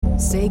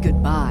Say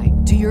goodbye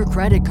to your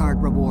credit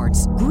card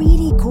rewards.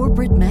 Greedy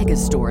corporate mega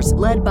stores,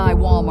 led by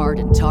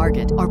Walmart and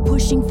Target, are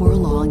pushing for a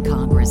law in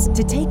Congress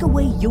to take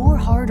away your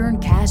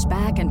hard-earned cash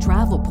back and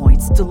travel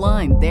points to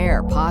line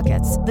their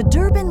pockets. The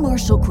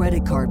Durbin-Marshall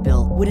credit card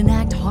bill would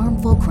enact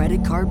harmful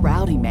credit card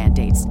routing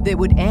mandates that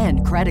would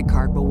end credit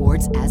card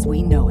rewards as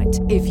we know it.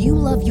 If you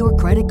love your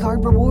credit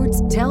card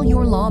rewards, tell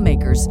your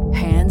lawmakers,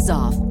 hands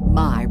off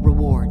my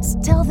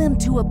rewards. Tell them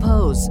to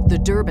oppose the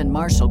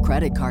Durbin-Marshall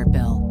credit card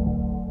bill.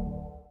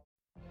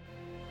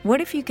 What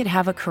if you could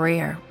have a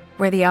career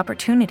where the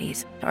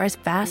opportunities are as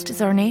vast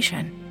as our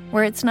nation,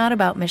 where it's not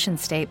about mission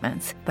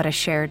statements, but a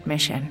shared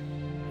mission?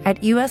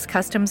 At U.S.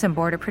 Customs and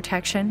Border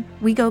Protection,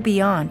 we go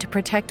beyond to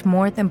protect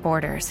more than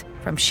borders.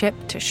 From ship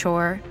to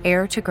shore,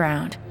 air to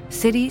ground,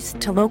 cities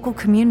to local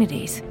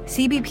communities,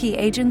 CBP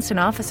agents and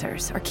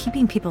officers are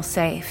keeping people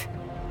safe.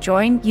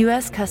 Join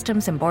U.S.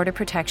 Customs and Border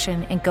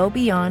Protection and go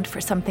beyond for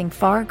something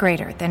far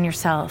greater than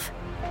yourself.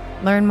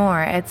 Learn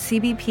more at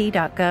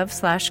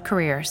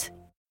cbp.gov/careers.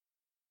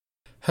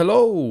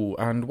 Hello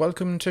and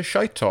welcome to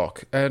Shite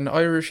Talk, an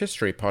Irish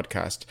history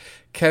podcast.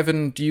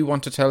 Kevin, do you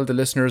want to tell the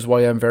listeners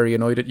why I'm very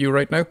annoyed at you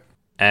right now?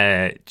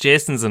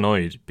 Jason's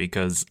annoyed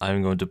because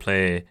I'm going to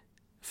play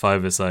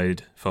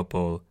five-a-side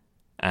football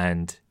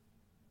and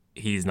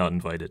he's not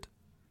invited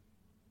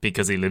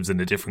because he lives in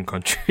a different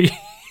country.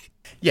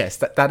 Yes,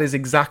 that is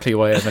exactly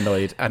why I'm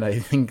annoyed, and I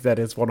think that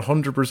it's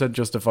 100%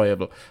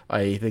 justifiable.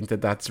 I think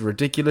that that's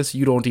ridiculous.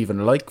 You don't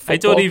even like football. I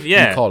don't even,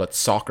 yeah. You call it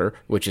soccer,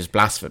 which is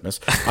blasphemous.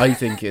 I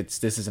think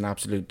this is an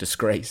absolute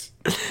disgrace.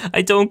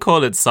 I don't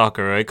call it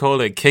soccer. I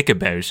call it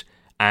kickabout,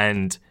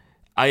 and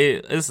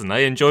I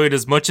enjoy it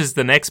as much as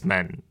the next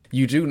man.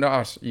 You do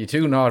not.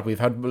 We've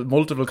had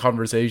multiple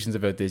conversations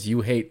about this.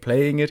 You hate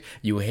playing it.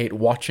 You hate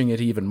watching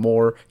it even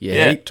more. You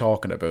hate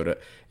talking about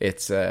it.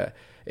 It's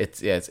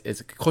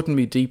cutting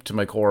me deep to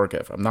my core,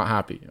 Kev. I'm not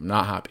happy.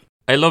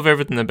 I love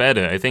everything about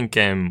it. I think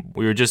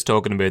we were just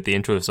talking about the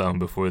intro song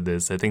before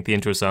this. I think the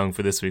intro song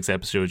for this week's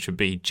episode should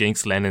be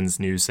Jinx Lennon's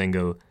new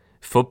single,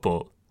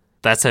 Football.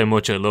 That's how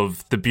much I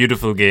love the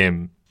beautiful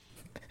game.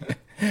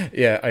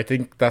 Yeah, I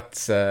think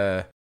that's...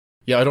 I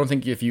don't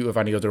think if you have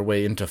any other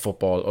way into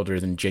football other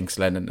than Jinx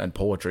Lennon and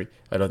poetry,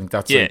 I don't think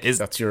that's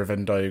that's your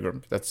Venn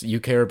diagram. You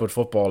care about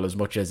football as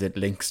much as it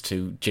links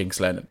to Jinx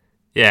Lennon.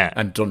 Yeah.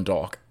 And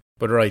Dundalk.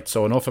 But right,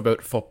 so enough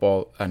about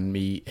football and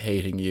me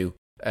hating you.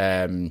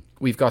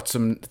 We've got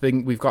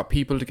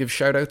people to give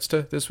shout outs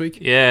to this week.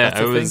 Yeah,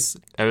 I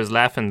was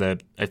laughing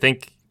that I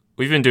think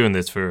we've been doing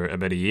this for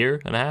about a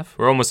year and a half.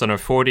 We're almost on our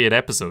 40th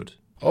episode.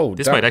 Oh,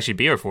 this might actually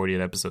be our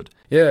 40th episode.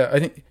 Yeah, I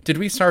think, did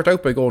we start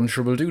out by going,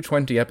 sure, we'll do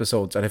 20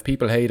 episodes, and if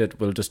people hate it,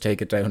 we'll just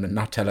take it down and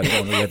not tell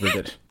anyone we ever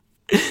did.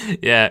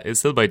 Yeah, it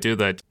still might do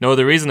that. No,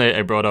 the reason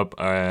I brought up,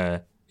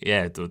 that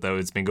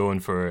it's been going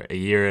for a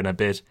year and a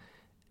bit.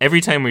 Every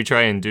time we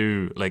try and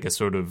do like a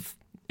sort of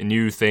a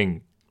new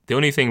thing, the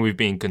only thing we've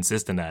been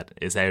consistent at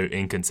is how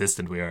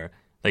inconsistent we are.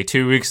 Like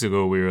 2 weeks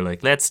ago, we were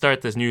like, let's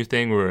start this new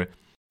thing where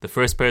the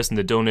first person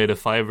to donate a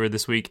 $5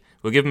 this week,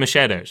 we'll give them a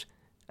shout out.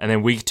 And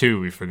then week 2,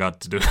 we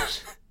forgot to do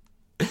it.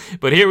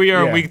 But here we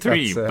are in week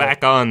 3,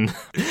 back on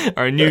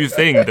our new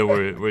thing that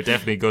we're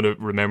definitely going to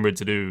remember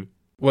to do.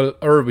 Well,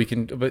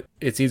 but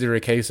it's either a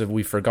case of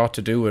we forgot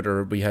to do it,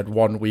 or we had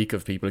 1 week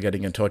of people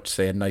getting in touch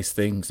saying nice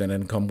things, and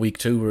then come week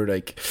 2, we're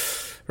like,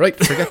 right,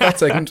 forget that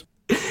segment.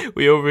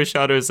 We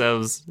overshot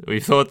ourselves. We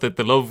thought that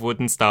the love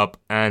wouldn't stop,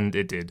 and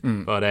it did.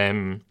 But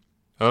I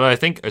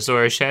think so.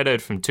 Our shout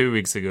out from 2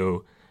 weeks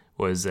ago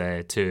was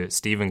to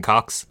Stephen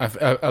Cox,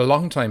 a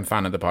long-time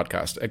fan of the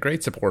podcast, a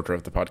great supporter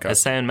of the podcast, a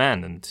sound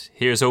man. And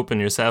here's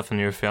hoping yourself and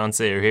your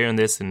fiance are hearing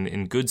this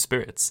in good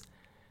spirits.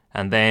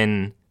 And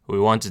then we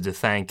wanted to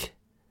thank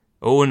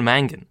Owen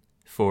Mangan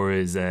for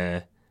his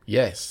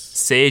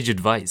sage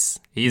advice.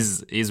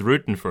 He's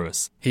rooting for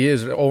us. He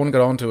is. Owen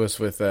got on to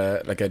us with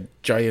like a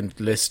giant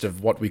list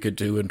of what we could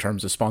do in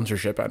terms of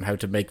sponsorship and how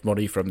to make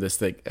money from this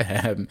thing.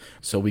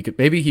 So we could,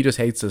 maybe he just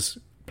hates us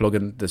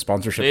plugging the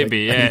sponsorship.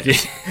 Maybe, thing. Yeah.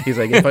 He's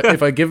like,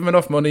 if I give them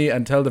enough money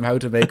and tell them how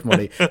to make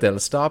money, they'll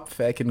stop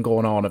fucking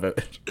going on about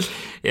it.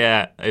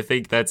 Yeah, I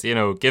think that's,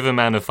 give a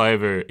man a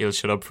 $5, he'll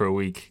shut up for a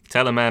week.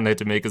 Tell a man how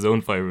to make his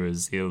own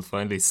 $5, he'll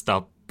finally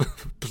stop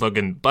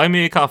plugging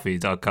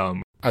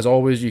buymeacoffee.com. As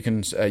always, you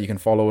can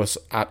follow us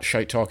at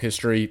Shite Talk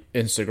History,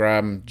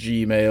 Instagram,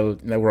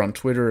 Gmail. Now we're on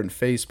Twitter and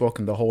Facebook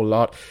and the whole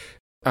lot.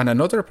 And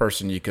another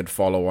person you could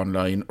follow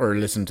online or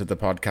listen to the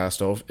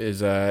podcast of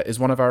is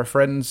one of our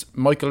friends,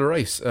 Michael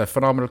Rice, a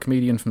phenomenal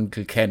comedian from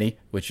Kilkenny,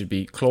 which would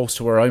be close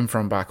to where I'm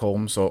from back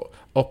home. So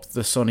up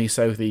the sunny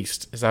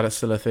southeast. Is that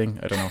still a thing?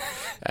 I don't know.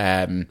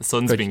 The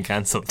sun's been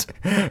cancelled.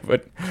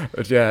 But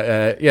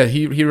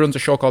he runs a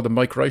show called The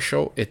Mike Rice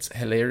Show. It's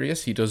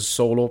hilarious. He does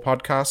solo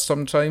podcasts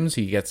sometimes.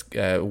 He gets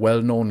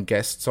well-known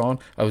guests on.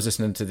 I was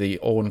listening to the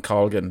Owen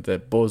Colgan, the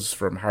Buzz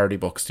from Hardy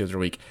Books the other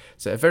week.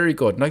 It's very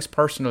good, nice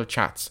personal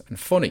chats and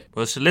funny.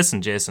 Well, so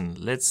listen, Jason,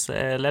 let's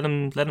let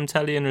him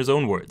tell you in his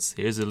own words.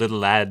 Here's a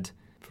little ad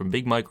from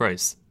Big Mike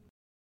Rice.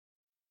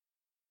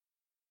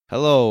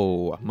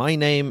 Hello, my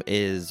name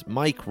is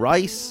Mike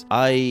Rice.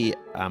 I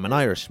am an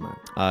Irishman.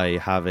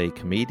 I have a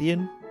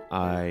comedian,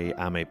 I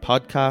am a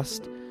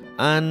podcast,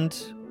 and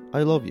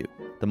I love you.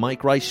 The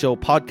Mike Rice Show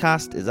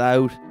podcast is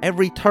out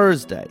every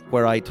Thursday,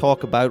 where I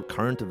talk about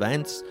current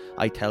events.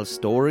 I tell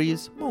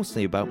stories,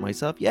 mostly about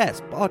myself,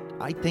 yes, but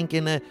I think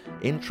in an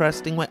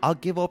interesting way. I'll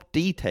give up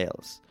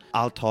details.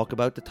 I'll talk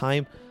about the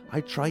time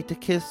I tried to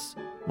kiss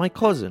my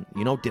cousin.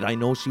 You know, did I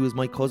know she was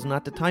my cousin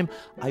at the time?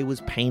 I was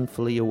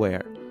painfully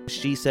aware.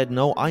 She said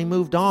no, I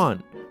moved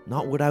on.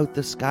 Not without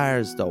the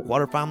scars, though.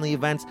 What are family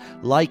events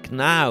like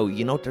now?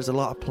 You know, there's a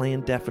lot of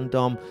playing deaf and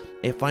dumb,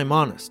 if I'm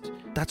honest.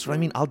 That's what I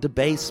mean. I'll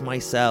debase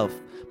myself.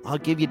 I'll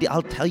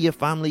tell you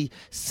family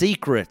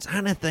secrets,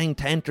 anything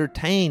to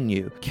entertain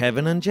you.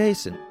 Kevin and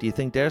Jason, do you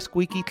think they're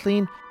squeaky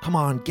clean? Come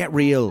on, get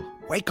real.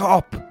 Wake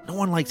up. No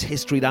one likes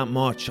history that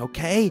much,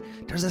 okay?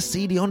 There's a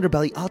seedy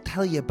underbelly. I'll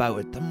tell you about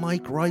it. The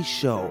Mike Rice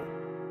Show.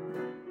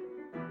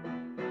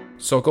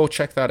 So go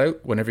check that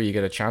out whenever you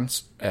get a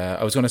chance.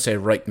 I was going to say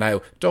right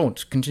now.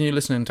 Don't. Continue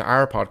listening to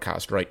our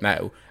podcast right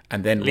now.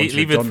 And then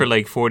leave it for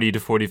like 40 to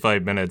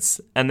 45 minutes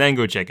and then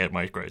go check out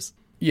Mike Rice.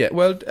 Yeah,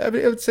 well, I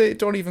would say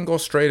don't even go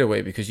straight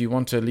away because you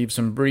want to leave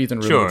some breathing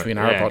room between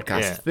our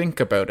podcasts. Yeah. Think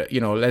about it. You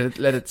know, let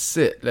it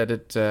sit. Let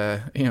it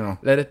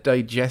let it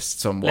digest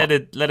somewhat.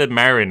 Let it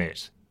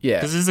marinate. Yeah,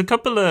 because there's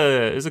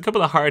a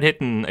couple of hard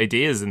hitting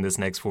ideas in this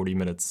next 40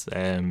 minutes.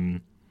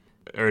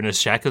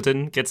 Ernest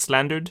Shackleton gets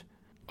slandered.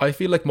 I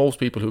feel like most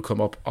people who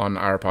come up on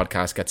our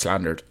podcast get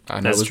slandered,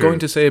 and I was going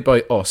to say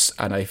by us,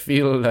 and I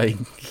feel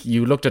like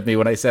you looked at me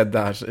when I said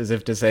that as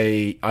if to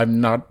say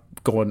I'm not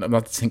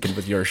sinking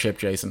with your ship,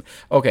 Jason.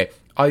 Okay,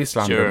 I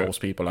slander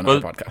most people on our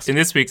podcast. In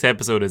this week's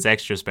episode, it's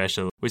extra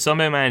special. We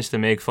somehow managed to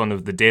make fun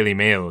of the Daily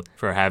Mail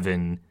for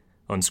having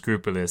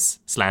unscrupulous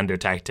slander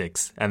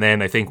tactics, and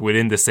then I think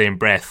within the same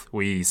breath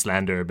we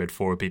slander about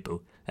 4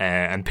 people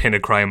and pin a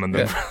crime on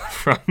them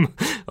from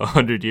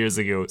 100 years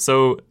ago.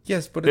 So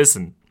yes, but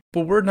listen.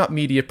 But we're not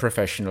media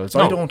professionals.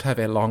 No. I don't have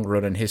a long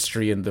running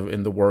history in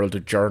the world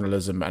of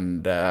journalism,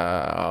 and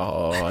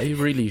I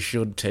really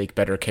should take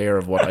better care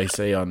of what I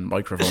say on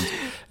microphones.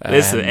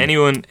 Listen,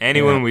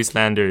 anyone we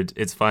slandered,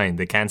 it's fine.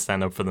 They can't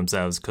stand up for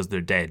themselves because they're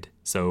dead.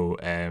 So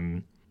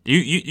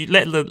you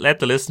let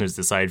the listeners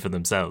decide for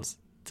themselves.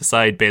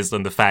 Decide based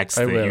on the facts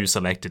that you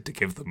selected to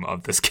give them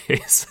of this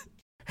case.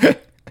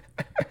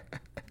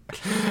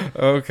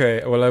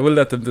 Okay, well, I will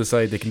let them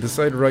decide. They can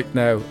decide right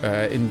now.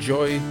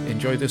 Enjoy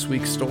this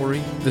week's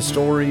story, the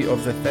story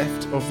of the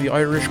theft of the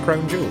Irish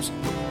crown jewels.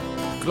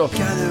 Good luck.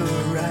 Gather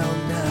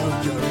around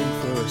now, you're in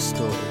for a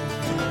story.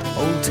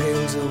 Old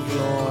tales of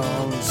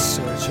lore, in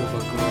search of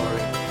a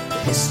glory. The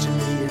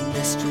history and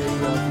mystery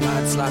of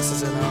lads,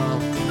 lasses and all.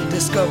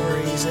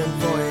 Discoveries and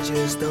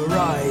voyages, the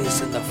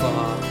rise and the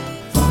fall.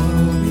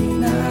 Follow me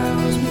now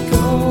as we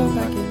go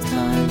back in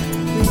time.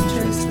 We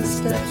trace the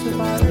steps of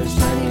Irish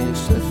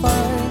lineage to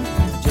find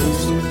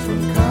Joseph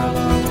from Carlow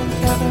and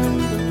Kevin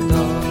the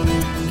dog,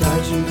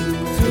 guide you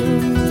through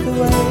the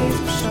ways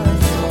of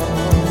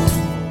Shine's.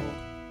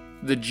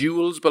 The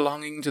jewels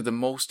belonging to the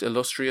most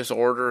illustrious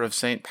order of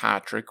St.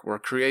 Patrick were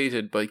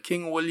created by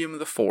King William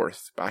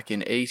IV back in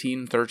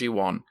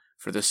 1831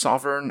 for the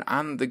sovereign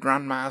and the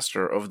Grand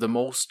Master of the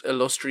most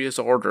illustrious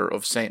order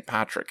of St.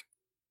 Patrick.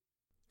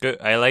 Good.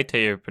 I liked how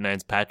you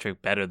pronounced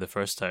Patrick better the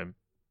first time.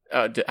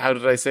 How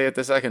did I say it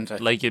the second time?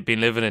 Like you'd been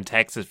living in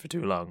Texas for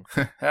too long.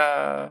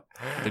 The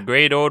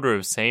Great Order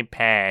of St.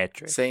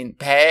 Patrick. St.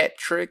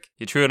 Patrick.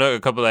 You threw a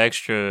couple of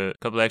extra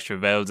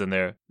vowels in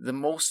there. The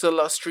most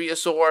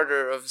illustrious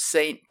order of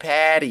St.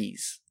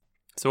 Paddy's.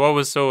 So what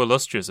was so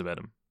illustrious about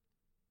him?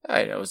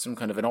 I know, some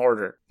kind of an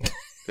order.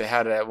 They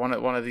had one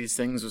of these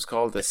things was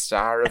called the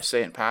Star of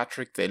St.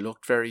 Patrick. They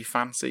looked very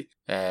fancy.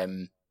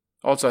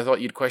 Also, I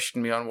thought you'd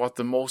question me on what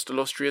the most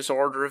illustrious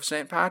order of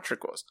St.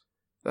 Patrick was.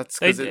 That's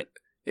because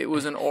it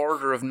was an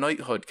order of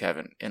knighthood,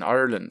 Kevin, in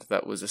Ireland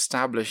that was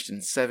established in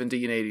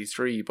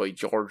 1783 by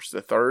George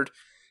III.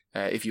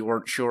 If you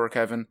weren't sure,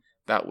 Kevin,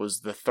 that was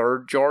the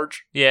third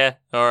George. Yeah,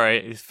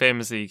 alright. He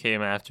famously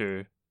came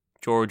after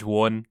George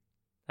I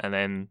and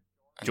then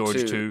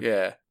George II.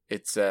 Yeah,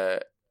 it's to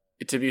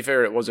be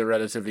fair, it was a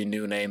relatively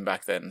new name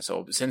back then.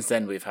 So since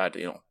then we've had,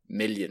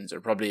 millions or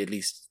probably at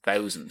least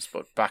thousands.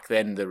 But back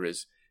then there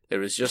was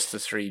just the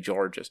 3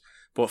 Georges.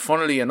 But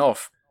funnily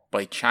enough,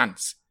 by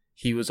chance,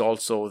 he was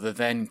also the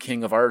then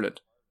King of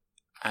Ireland.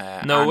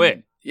 No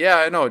way. Yeah,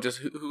 I know. Just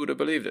who would have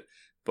believed it?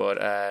 But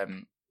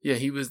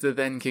he was the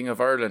then King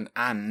of Ireland,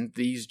 and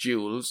these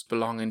jewels,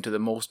 belonging to the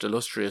most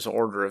illustrious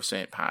order of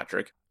St.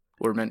 Patrick,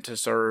 were meant to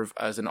serve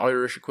as an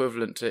Irish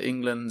equivalent to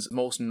England's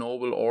most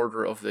noble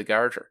order of the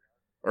Garter,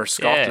 or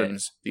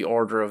Scotland's the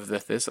Order of the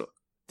Thistle.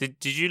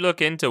 Did you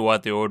look into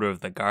what the Order of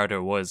the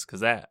Garter was?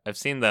 Because I've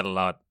seen that a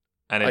lot,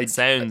 and it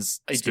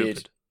sounds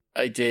stupid.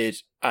 I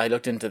did. I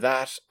looked into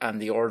that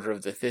and the Order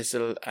of the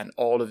Thistle and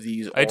all of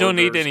these. I don't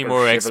need any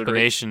more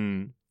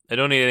explanation. I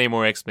don't need any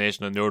more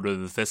explanation on the Order of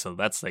the Thistle.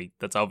 That's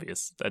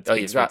obvious. That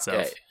speaks for itself.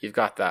 Yeah, you've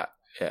got that.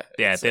 Yeah.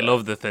 Yeah, they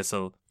love the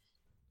thistle.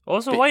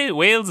 Also, why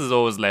Wales is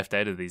always left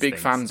out of these Big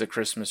things? fans of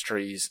Christmas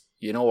trees.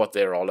 You know what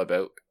they're all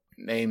about.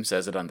 Name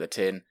says it on the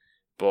tin.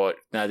 But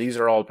now these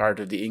are all part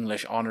of the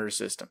English honours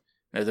system.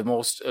 Now the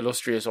most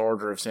illustrious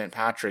Order of St.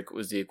 Patrick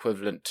was the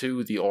equivalent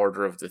to the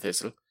Order of the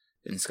Thistle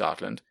in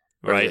Scotland.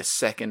 Or Right. the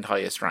second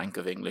highest rank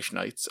of English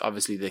knights.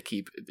 Obviously they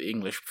keep the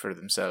English for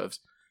themselves.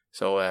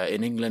 So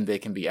in England they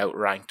can be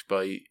outranked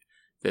by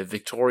the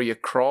Victoria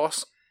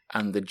Cross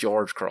and the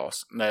George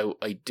Cross. Now,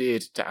 I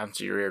did, to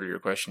answer your earlier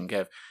question,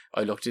 Kev,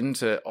 I looked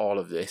into all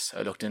of this.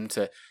 I looked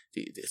into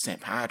the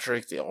St.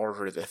 Patrick, the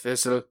Order of the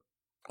Thistle,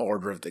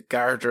 Order of the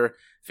Garter,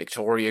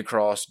 Victoria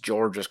Cross,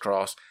 George's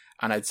Cross,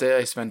 and I'd say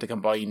I spent a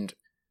combined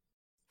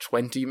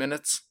 20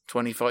 minutes,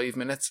 25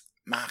 minutes,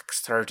 max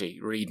 30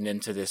 reading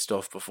into this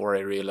stuff before I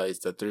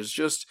realised that there's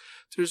just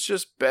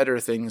better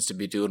things to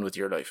be doing with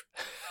your life.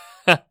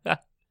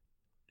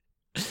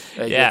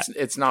 Yeah.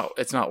 It's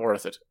not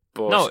worth it.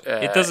 But, No,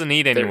 it doesn't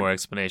need any there- more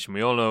explanation.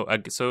 We all know.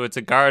 So it's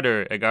a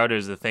garter. A garter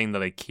is the thing that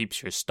like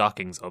keeps your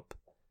stockings up.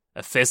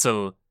 A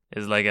thistle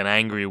is like an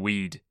angry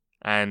weed,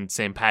 and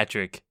St.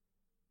 Patrick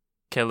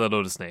kill a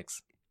load of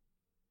snakes.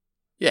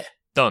 Yeah.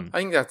 Done. I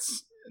think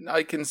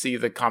I can see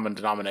the common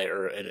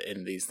denominator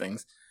in these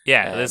things.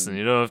 Yeah, listen,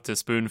 you don't have to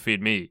spoon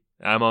feed me.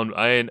 I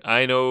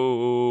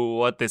know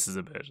what this is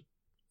about.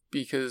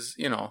 Because,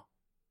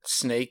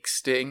 snakes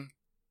sting,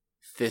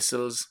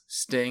 thistles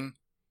sting,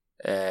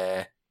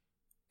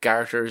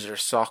 garters or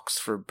socks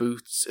for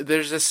boots.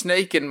 There's a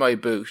snake in my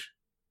boot.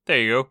 There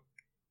you go.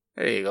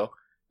 There you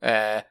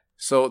go.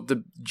 So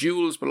the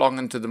jewels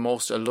belonging to the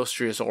most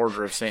illustrious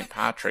Order of St.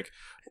 Patrick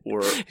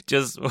were...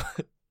 Just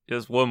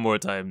one more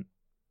time.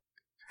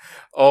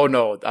 Oh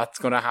no, that's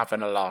going to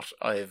happen a lot.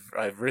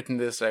 I've written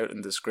this out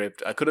in the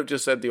script. I could have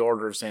just said the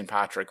Order of St.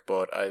 Patrick,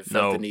 but I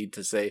felt the need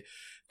to say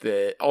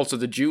the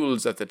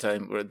jewels at the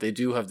time, where they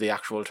do have the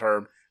actual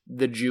term,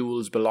 the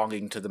jewels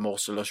belonging to the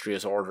most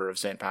illustrious Order of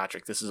St.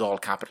 Patrick. This is all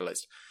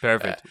capitalized.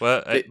 Perfect.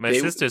 My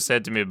sister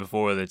said to me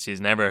before that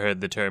she's never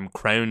heard the term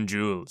crown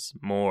jewels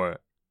more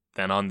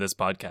than on this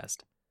podcast.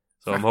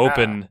 So I'm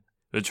hoping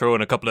we'll throw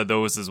in a couple of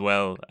those as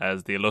well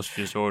as the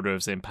illustrious Order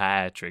of St.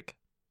 Patrick.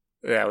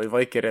 Yeah, we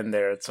might get in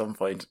there at some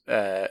point.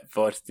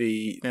 But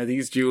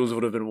these jewels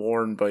would have been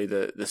worn by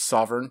the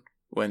sovereign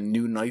when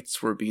new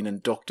knights were being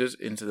inducted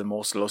into the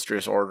most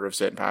illustrious Order of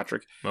St.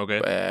 Patrick.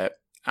 Okay.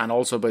 And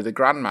also by the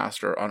Grand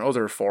Master on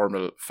other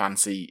formal,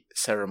 fancy,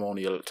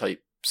 ceremonial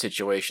type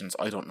situations.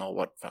 I don't know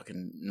what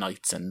fucking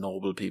knights and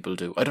noble people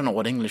do. I don't know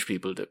what English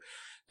people do.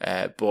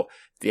 But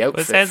the outfit.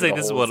 Well, it sounds like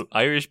this is what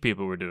Irish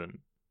people were doing.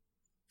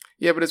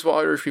 Yeah, but it's what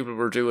Irish people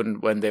were doing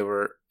when they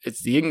were...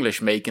 It's the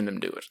English making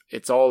them do it.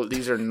 It's all...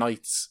 These are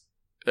knights.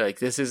 Like,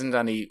 this isn't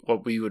any...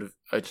 What we would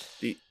have...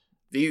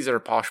 These are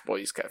posh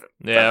boys, Kevin.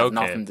 Yeah, that have okay.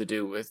 nothing to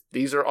do with...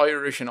 These are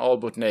Irish in all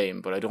but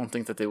name, but I don't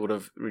think that they would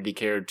have really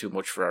cared too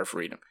much for our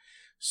freedom.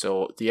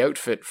 So the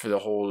outfit for the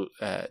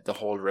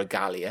whole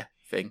regalia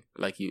thing,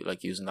 like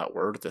using that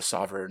word, the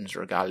sovereign's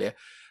regalia,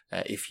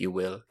 if you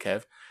will,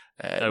 Kev.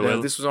 I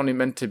will. This was only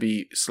meant to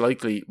be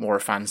slightly more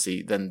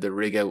fancy than the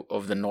rig out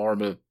of the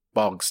normal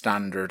bog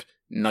standard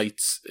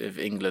knights of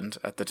England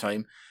at the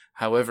time.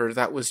 However,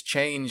 that was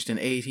changed in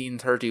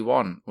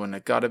 1831 when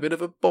it got a bit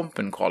of a bump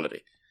in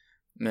quality.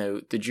 Now,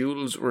 the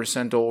jewels were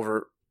sent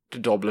over to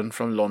Dublin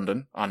from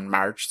London on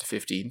March the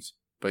 15th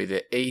by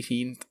the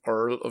 18th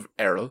Earl of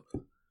Errol,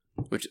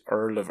 which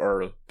Earl of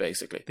Earl,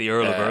 basically. The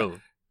Earl of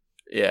Earl.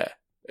 Yeah,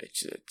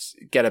 it's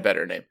get a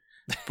better name.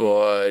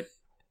 But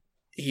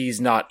he's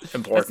not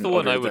important. That's the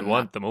one other I would than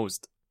want that. the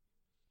most.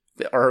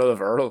 The Earl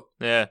of Earl.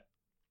 Yeah.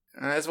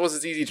 I suppose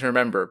it's easy to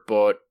remember,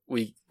 but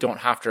we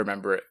don't have to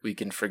remember it. We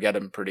can forget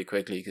him pretty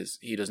quickly because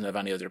he doesn't have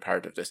any other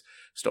part of this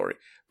story.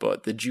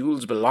 But the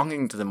jewels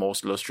belonging to the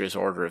most illustrious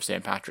Order of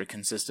St. Patrick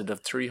consisted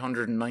of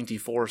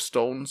 394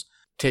 stones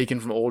taken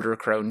from older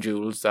crown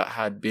jewels that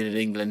had been in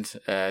England,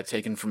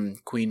 taken from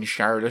Queen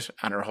Charlotte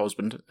and her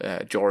husband,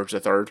 George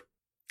III.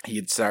 He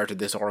had started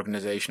this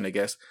organisation, I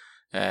guess.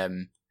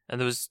 And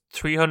there was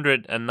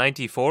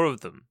 394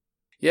 of them.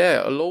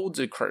 Yeah, loads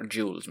of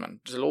jewels, man.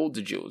 There's loads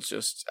of jewels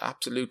just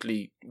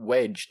absolutely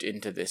wedged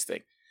into this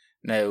thing.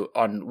 Now,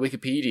 on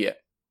Wikipedia,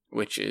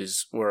 which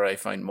is where I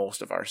find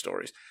most of our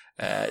stories,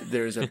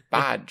 there's a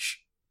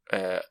badge,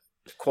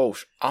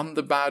 quote, on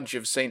the badge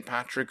of St.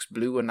 Patrick's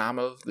blue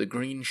enamel, the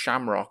green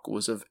shamrock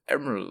was of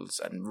emeralds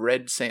and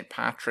red St.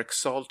 Patrick's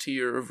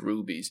saltire of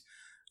rubies.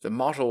 The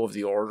motto of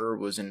the order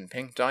was in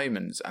pink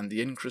diamonds, and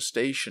the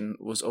incrustation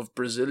was of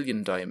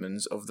Brazilian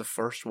diamonds of the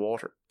first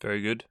water.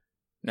 Very good.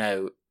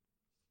 Now,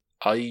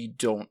 I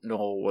don't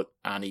know what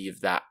any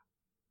of that.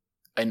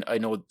 I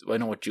know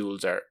what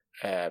jewels are,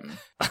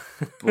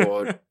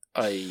 but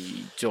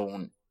I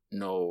don't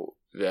know.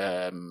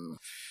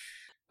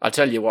 I'll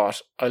tell you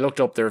what. I looked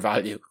up their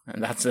value,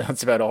 and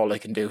that's about all I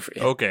can do for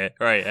you. Okay,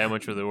 right. How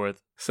much were they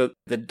worth? So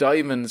the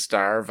diamond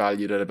star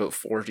valued at about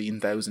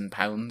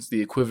 £14,000,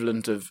 the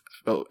equivalent of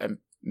about £1.5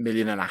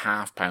 million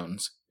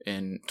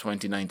in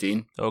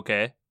 2019.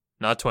 Okay,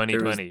 not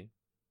 2020.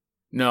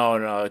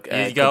 No,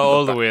 You got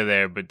all the way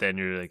there, but then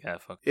you're like,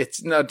 fuck.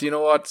 It's not. Do you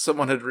know what?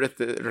 Someone had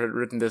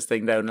written this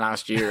thing down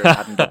last year and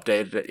hadn't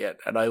updated it yet,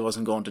 and I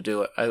wasn't going to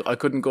do it. I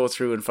couldn't go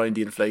through and find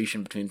the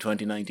inflation between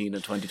 2019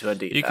 and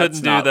 2020. You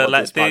couldn't do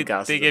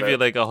that. They give you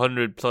like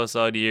 100+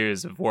 odd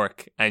years of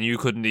work, and you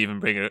couldn't even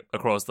bring it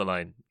across the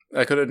line.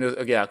 I couldn't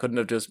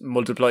have just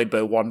multiplied by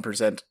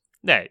 1%.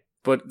 No.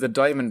 But the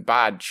diamond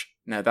badge,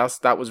 now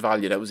that was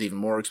valued. That was even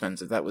more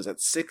expensive. That was at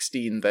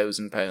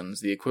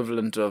 £16,000, the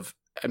equivalent of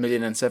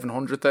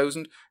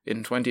 1,700,000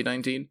 in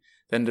 2019.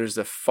 Then there's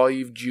the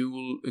 5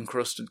 jewel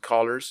encrusted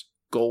collars,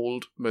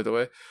 gold, by the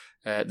way.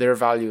 Their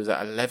value is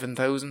at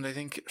 11,000, I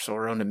think, so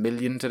around $1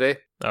 million today.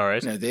 All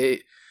right. Now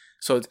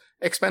so it's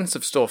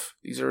expensive stuff.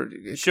 These are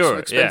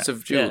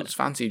expensive jewels,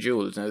 fancy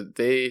jewels. Now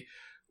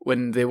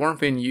when they weren't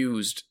being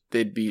used,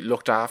 they'd be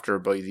looked after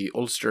by the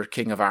Ulster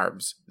King of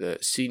Arms, the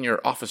senior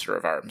officer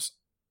of arms.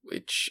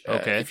 Which,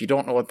 if you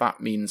don't know what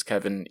that means,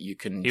 Kevin, you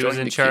can. He was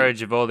in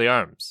charge of all the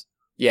arms.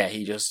 Yeah,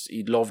 he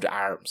loved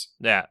arms.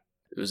 Yeah.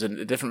 It was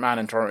a different man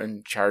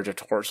in charge of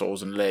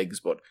torsos and legs,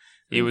 but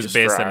he was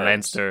based in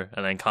Leinster,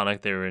 and then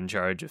Connacht, they were in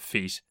charge of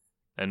feet.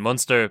 And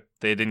Munster,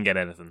 they didn't get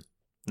anything.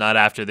 Not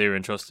after they were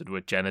entrusted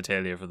with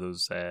genitalia for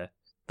those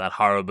that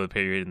horrible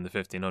period in the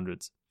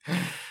 1500s.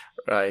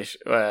 Right.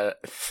 Well,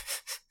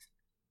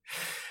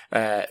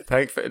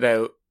 thankfully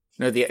now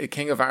the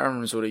King of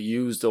Arms would have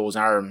used those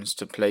arms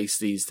to place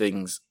these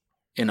things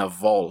in a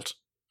vault,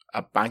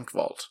 a bank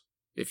vault,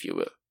 if you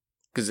will.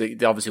 Because they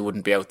obviously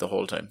wouldn't be out the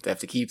whole time. They have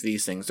to keep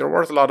these things. They're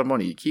worth a lot of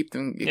money. You keep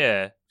them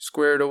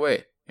squared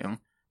away, you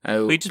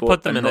know. We just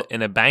put them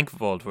in a bank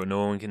vault where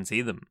no one can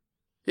see them.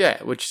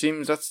 Yeah, which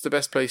seems that's the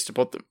best place to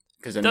put them.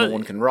 Because then no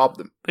one can rob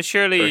them. But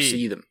surely... Or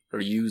see them, or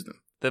use them.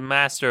 The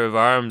Master of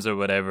Arms or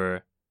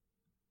whatever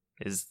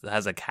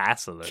has a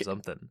castle or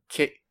something.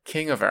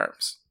 King of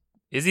Arms.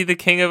 Is he the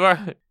King of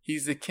Arms?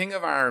 He's the King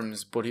of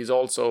Arms, but he's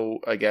also,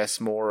 I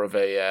guess, more of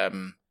a...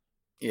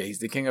 Yeah, he's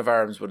the King of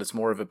Arms, but it's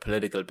more of a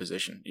political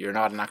position. You're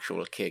not an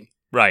actual king.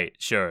 Right,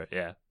 sure,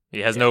 yeah. He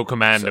has no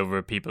command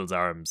over people's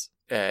arms.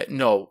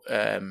 No,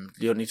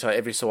 the only time,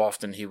 every so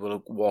often he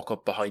will walk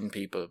up behind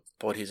people,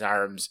 put his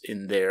arms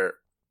in their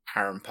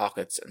arm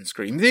pockets and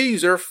scream,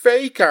 "These are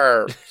fake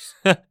arms!"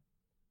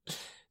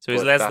 So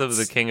he's less of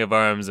the King of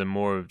Arms and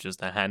more of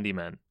just a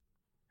handyman.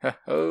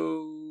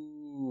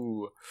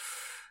 Oh.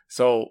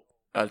 So,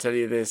 I'll tell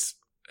you this.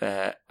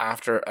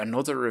 After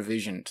another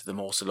revision to the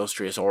Most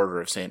Illustrious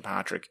Order of St.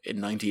 Patrick in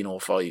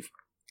 1905,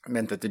 it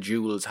meant that the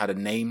jewels had a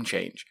name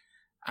change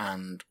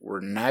and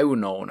were now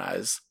known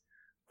as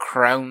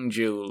crown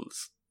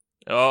jewels.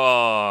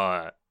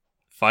 Oh,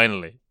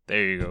 finally.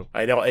 There you go.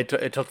 I know, it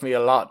took me a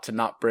lot to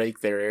not break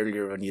there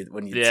earlier when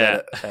you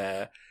said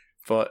it.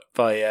 But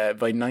by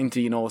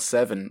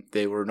 1907,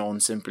 they were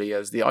known simply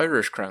as the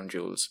Irish crown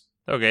jewels.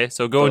 Okay,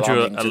 so going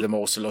belonging to the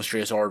Most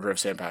Illustrious Order of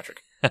St.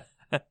 Patrick.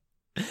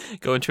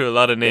 Going through a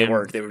lot of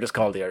names. They were just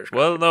called the Irish crown.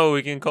 Well, no,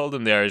 we can call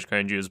them the Irish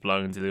crown jewels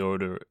belonging to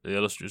the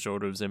Illustrious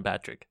Order of St.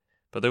 Patrick.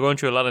 But they're going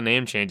through a lot of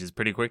name changes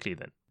pretty quickly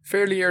then.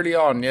 Fairly early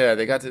on, yeah.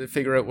 They got to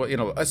figure out what,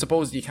 I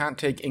suppose you can't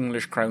take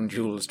English crown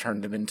jewels,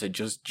 turn them into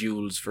just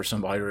jewels for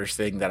some Irish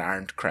thing that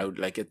aren't crown.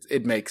 Like,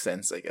 it makes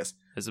sense, I guess.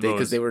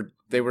 Because they were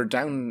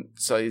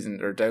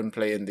downsizing or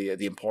downplaying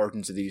the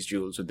importance of these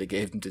jewels when they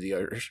gave them to the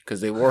Irish.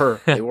 Because they were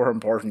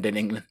important in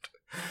England.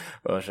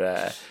 But,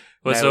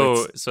 well,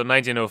 so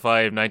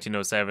 1905,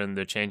 1907,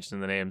 they're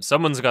changing the name.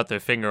 Someone's got their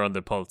finger on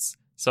the pulse.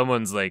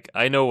 Someone's like,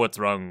 I know what's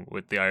wrong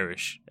with the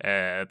Irish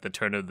at the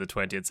turn of the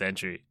 20th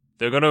century.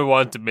 They're going to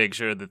want to make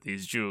sure that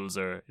these jewels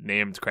are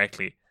named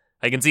correctly.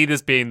 I can see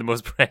this being the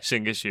most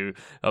pressing issue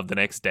of the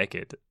next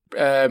decade.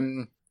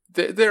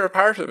 They're a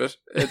part of it.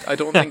 I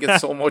don't think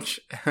it's so much...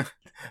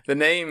 The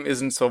name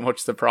isn't so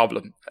much the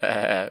problem.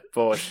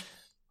 But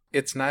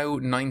it's now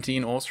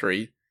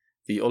 1903.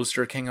 The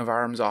Ulster King of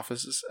Arms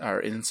offices are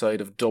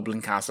inside of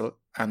Dublin Castle,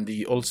 and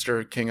the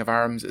Ulster King of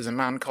Arms is a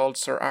man called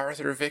Sir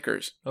Arthur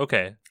Vickers.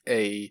 Okay.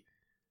 I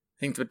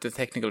think that the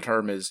technical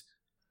term is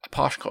a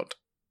posh cunt.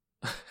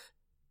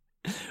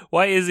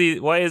 Why is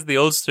the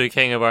Ulster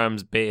King of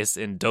Arms based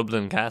in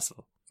Dublin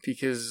Castle?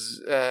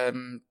 Because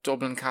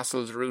Dublin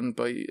Castle is ruled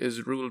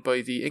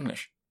by the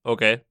English.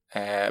 Okay.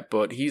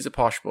 But he's a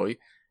posh boy.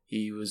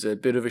 He was a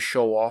bit of a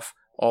show off,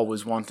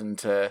 always wanting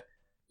to,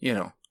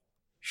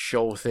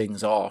 show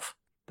things off.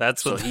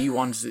 He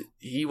wants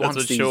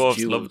these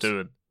show-offs love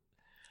doing.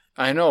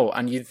 I know,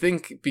 and you'd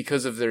think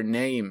because of their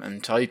name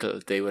and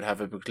title, they would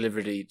have a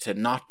proclivity to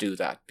not do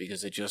that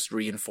because it just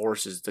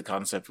reinforces the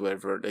concept,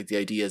 whatever, like the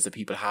ideas that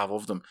people have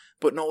of them.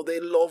 But no, they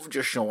love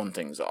just showing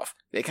things off.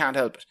 They can't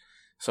help it.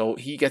 So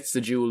he gets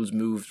the jewels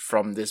moved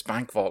from this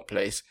bank vault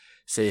place,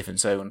 safe and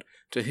sound,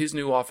 to his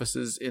new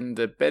offices in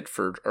the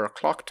Bedford or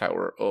Clock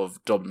Tower of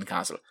Dublin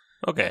Castle.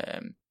 Okay.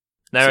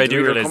 Now I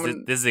do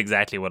realise this is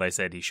exactly what I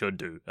said he should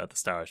do at the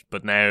start,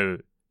 but now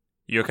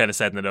you're kind of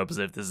setting it up as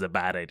if this is a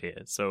bad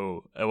idea.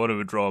 So I want to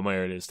withdraw my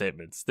earlier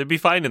statements. They'd be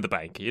fine in the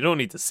bank. You don't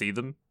need to see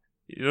them.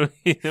 You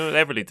don't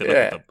ever need to look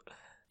at them.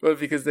 Well,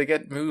 because they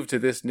get moved to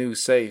this new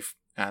safe,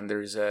 and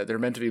they're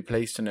meant to be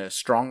placed in a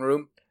strong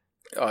room,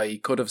 I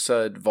could have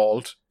said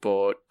vault,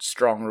 but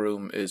strong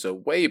room is a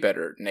way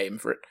better name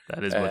for it.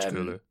 That is much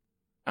cooler.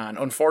 And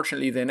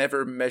unfortunately, they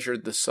never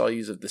measured the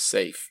size of the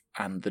safe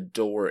and the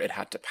door it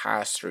had to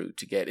pass through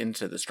to get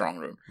into the strong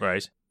room.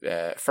 Right.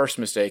 First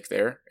mistake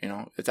there,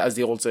 it's as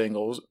the old saying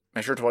goes,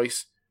 measure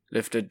twice,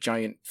 lift a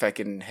giant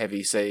feckin'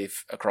 heavy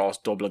safe across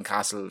Dublin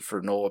Castle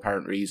for no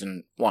apparent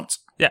reason once.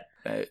 Yeah.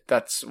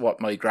 That's what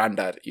my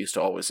granddad used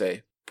to always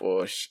say,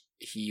 but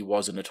he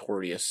was a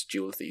notorious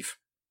jewel thief.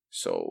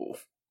 So,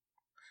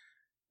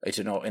 I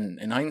don't know,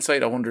 in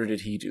hindsight, I wonder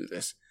did he do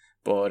this?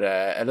 But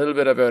a little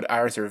bit about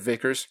Arthur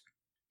Vickers.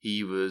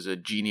 He was a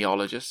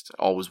genealogist,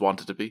 always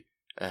wanted to be.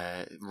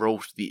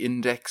 Wrote the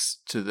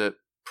index to the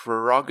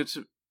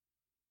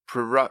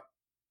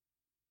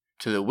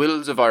to the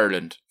Wills of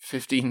Ireland,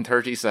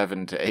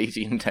 1537 to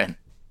 1810.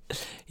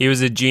 He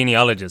was a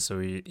genealogist, so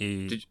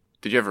he...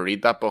 Did you ever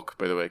read that book,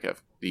 by the way, Kev?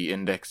 The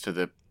index to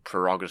the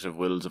prerogative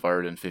Wills of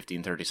Ireland,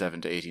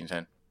 1537 to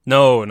 1810.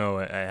 No,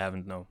 I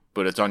haven't, no.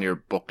 But it's on your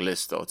book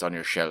list, though. It's on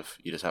your shelf.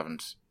 You just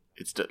haven't...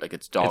 It's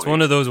dog. It's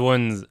one of those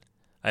ones...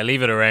 I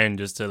leave it around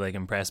just to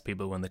impress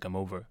people when they come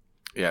over.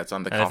 Yeah, it's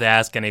on the And if they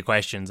ask any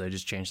questions, I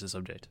just change the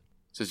subject.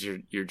 This is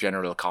your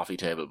general coffee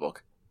table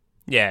book.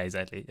 Yeah,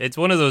 exactly. It's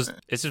one of those.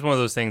 It's just one of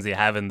those things you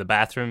have in the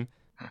bathroom.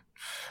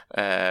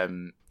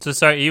 So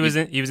sorry, he was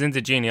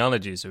into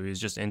genealogy, so he was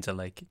just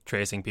into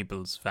tracing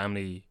people's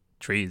family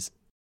trees.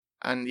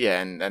 And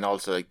yeah, and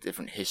also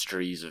different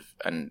histories of,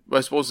 and well,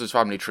 I suppose there's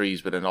family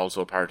trees, but then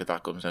also part of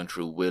that comes down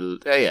through will.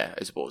 Yeah,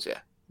 I suppose. Yeah,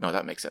 no,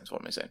 that makes sense. What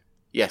am I saying?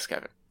 Yes,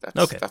 Kevin.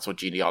 That's what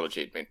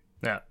genealogy would mean.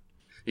 Yeah.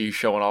 Are you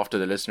showing off to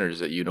the listeners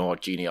that you know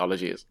what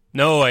genealogy is?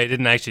 No, I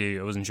didn't actually.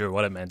 I wasn't sure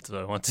what it meant. So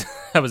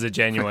that was a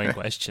genuine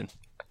question.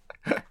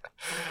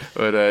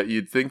 But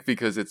you'd think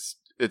because it's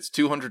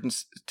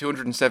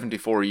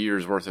 274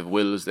 years worth of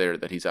wills there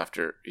that he's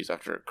after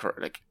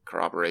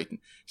corroborating.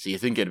 So you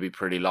think it'd be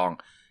pretty long.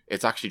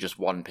 It's actually just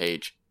one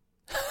page.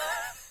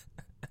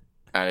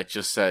 And it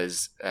just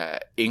says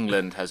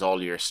England has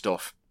all your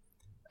stuff.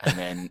 And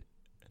then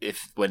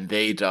when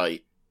they die,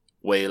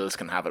 Wales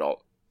can have it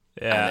all.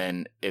 Yeah. And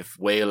then if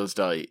Wales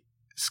die,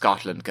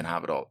 Scotland can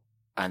have it all.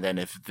 And then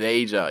if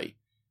they die,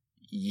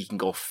 you can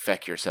go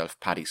feck yourself,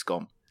 Paddy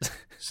Scum.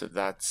 So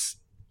that's...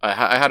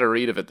 I had a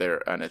read of it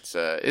there, and it's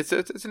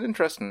an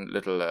interesting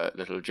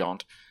little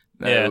jaunt.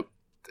 Now, yeah.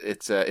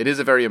 It is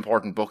a very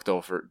important book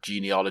though for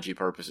genealogy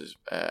purposes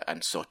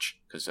and such,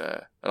 because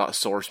a lot of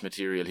source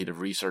material he'd have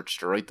researched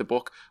to write the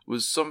book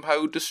was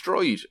somehow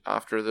destroyed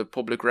after the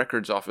Public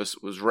Records Office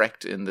was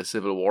wrecked in the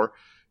Civil War.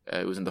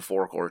 It was in the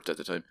Four Courts at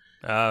the time.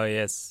 Oh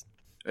yes.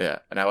 Yeah.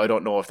 Now I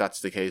don't know if that's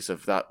the case,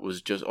 if that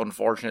was just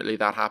unfortunately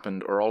that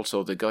happened, or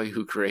also the guy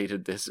who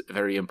created this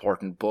very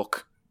important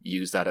book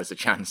used that as a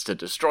chance to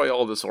destroy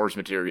all the source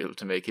material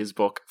to make his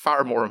book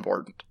far more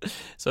important.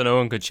 So no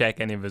one could check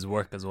any of his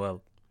work as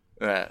well.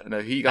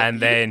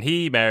 Then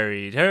he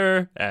married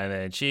her, and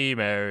then she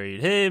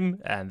married him,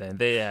 and then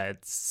they had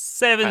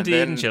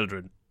 17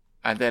 children.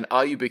 And then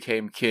I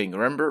became king.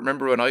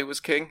 Remember when I was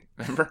king?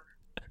 Remember?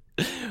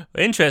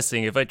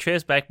 Interesting. If I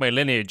trace back my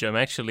lineage, I'm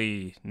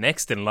actually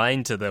next in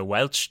line to the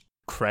Welsh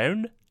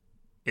crown.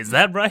 Is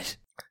that right?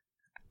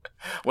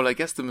 Well, I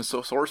guess the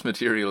source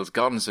material is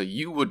gone, so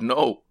you would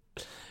know.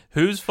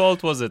 Whose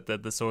fault was it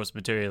that the source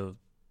material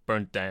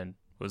burnt down?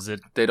 Was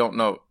it? They don't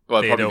know.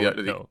 Well, they probably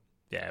don't know.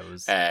 Yeah, it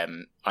was.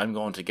 I'm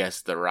going to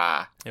guess the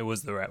Ra. It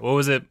was the Ra. What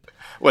was it?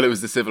 Well, it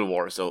was the Civil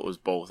War, so it was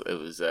both. It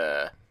was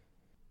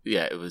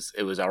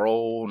it was our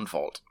own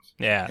fault.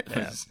 Yeah,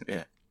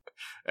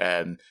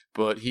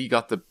 but he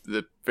got the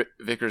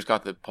Vickers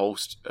got the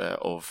post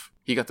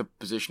he got the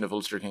position of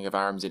Ulster King of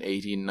Arms in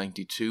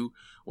 1892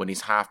 when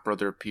his half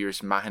brother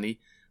Pierce Mahony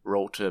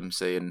wrote to him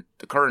saying,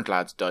 "The current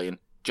lad's dying,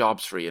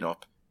 job's freeing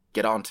up,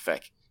 get on to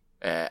feck,"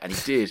 and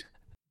he did.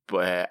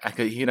 But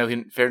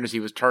in fairness, he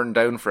was turned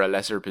down for a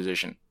lesser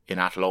position in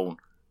Athlone,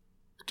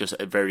 just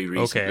very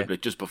recently,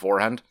 just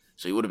beforehand.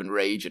 So he would have been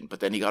raging, but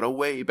then he got a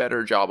way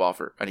better job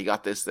offer, and he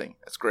got this thing.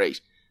 That's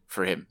great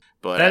for him.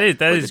 But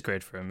that is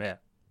great for him, yeah.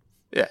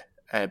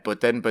 Yeah,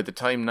 but then by the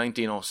time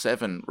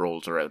 1907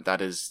 rolls around,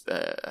 that's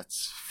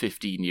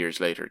 15 years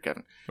later,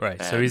 Kevin. Right.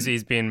 So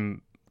he's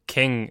been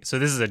king. So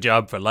this is a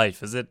job for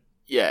life, is it?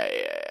 Yeah.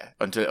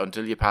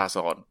 Until you pass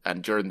on,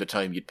 and during the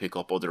time you'd pick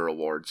up other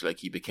awards,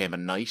 like he became a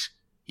knight.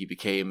 He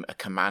became a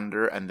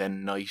commander and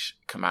then Knight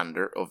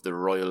Commander of the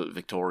Royal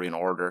Victorian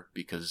Order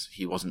because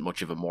he wasn't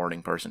much of a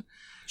morning person.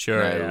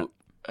 Sure,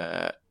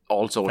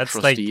 Also a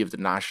trustee of the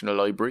National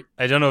Library.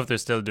 I don't know if they're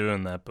still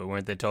doing that, but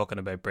weren't they talking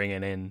about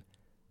bringing in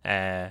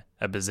a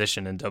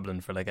position in Dublin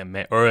for like a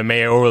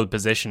mayoral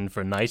position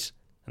for Knight,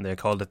 and they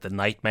called it the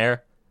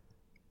Nightmare?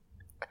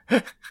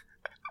 Do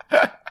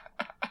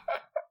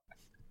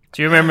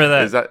you remember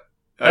that?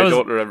 I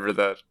don't remember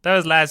that. That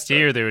was last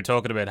year. They were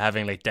talking about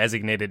having like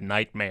designated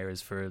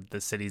nightmares for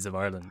the cities of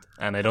Ireland,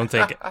 and I don't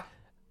think,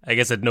 I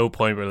guess at no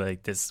point were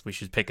like this. We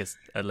should pick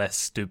a less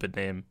stupid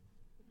name.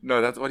 No,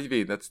 that's what do you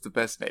mean? That's the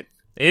best name.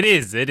 It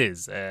is.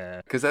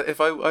 Because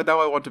if I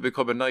want to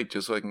become a knight,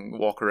 just so I can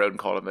walk around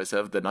calling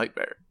myself the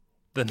Nightmare.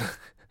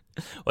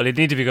 Well, you'd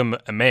need to become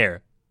a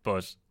mayor,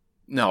 but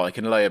No, I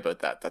can lie about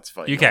that. That's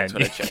fine. you No can. one's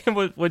gonna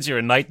check. Once you're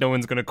a knight, no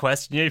one's going to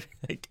question you.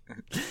 Like,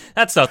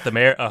 that's not the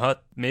mayor.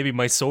 Maybe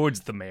my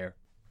sword's the mayor.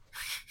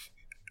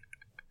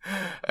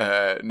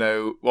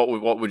 Now,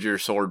 what would your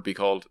sword be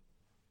called?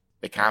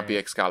 It can't be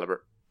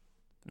Excalibur.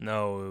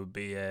 No, it would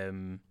be.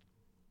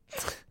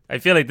 I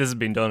feel like this has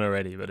been done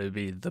already, but it would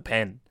be the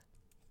pen.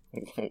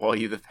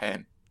 Why the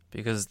pen?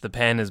 Because the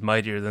pen is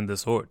mightier than the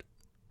sword.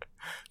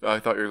 I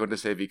thought you were going to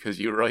say because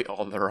you right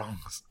all the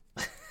wrongs.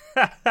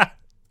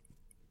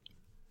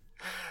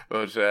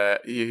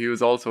 But he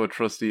was also a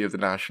trustee of the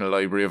National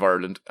Library of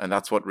Ireland, and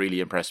that's what really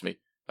impressed me.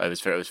 I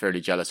was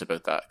fairly jealous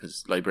about that,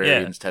 because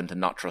librarians tend to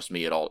not trust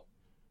me at all.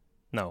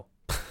 No.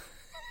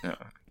 No.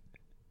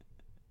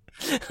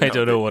 I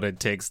don't know what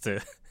it takes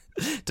to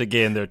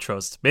gain their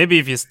trust. Maybe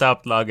if you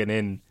stopped logging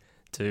in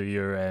to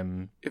your...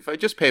 If I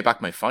just pay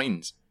back my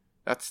fines,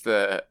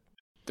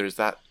 there's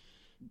that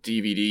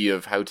DVD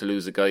of How to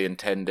Lose a Guy in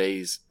 10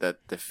 Days,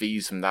 that the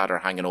fees from that are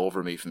hanging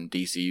over me from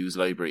DCU's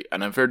library,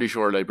 and I'm fairly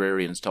sure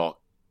librarians talk.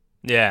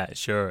 Yeah,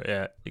 sure,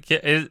 yeah.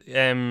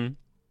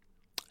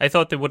 I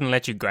thought they wouldn't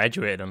let you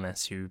graduate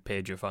unless you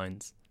paid your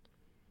fines.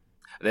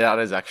 That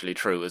is actually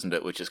true, isn't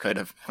it? Which is kind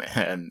of...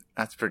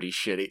 that's pretty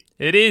shitty.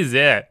 It is,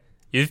 yeah.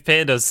 You've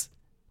paid us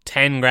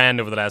 10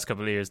 grand over the last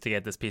couple of years to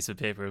get this piece of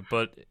paper,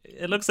 but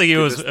it looks like it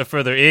was a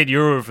further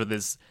 €8 for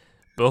this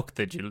book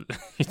that you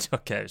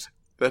took out.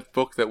 That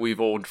book that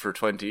we've owned for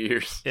 20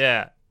 years.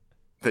 Yeah.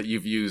 That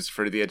you've used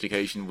for the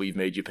education we've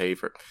made you pay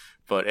for.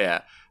 But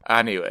yeah,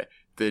 anyway,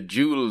 the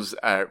jewels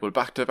are... Well,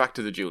 back to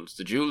the jewels.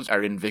 The jewels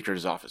are in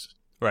Vickers' office.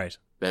 Right.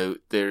 Now,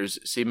 there's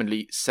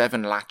seemingly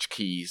 7 latch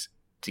keys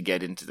to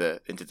get into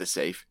the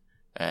safe,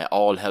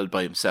 all held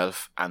by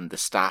himself and the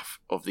staff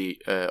of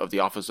the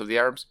Office of the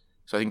Arms.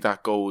 So I think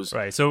that goes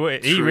right. So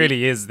he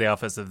really is the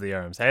Office of the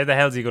Arms. How the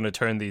hell is he going to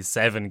turn these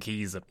 7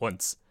 keys at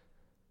once?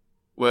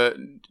 Well,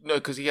 no,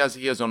 because he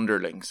has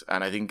underlings,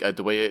 and I think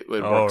the way it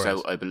works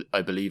out,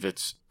 I believe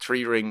it's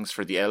 3 rings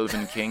for the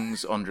Elven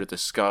Kings under the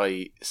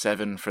sky,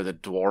 7 for the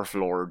Dwarf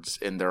Lords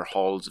in their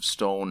halls of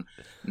stone,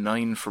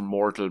 9 for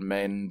mortal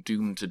men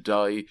doomed to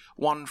die,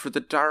 1 for the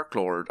Dark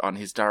Lord on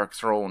his dark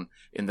throne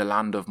in the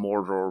land of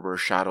Mordor where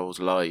shadows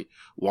lie,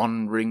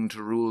 1 ring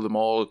to rule them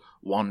all,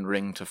 1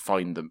 ring to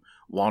find them,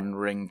 1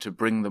 ring to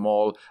bring them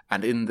all,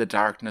 and in the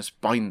darkness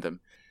bind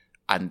them.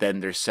 And then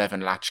there's 7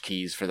 latch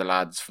keys for the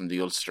lads from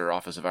the Ulster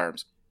Office of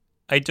Arms.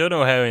 I don't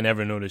know how I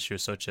never noticed you're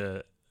such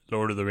a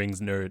Lord of the Rings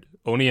nerd.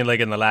 Only in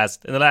the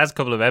last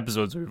couple of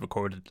episodes we've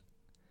recorded.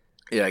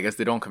 Yeah, I guess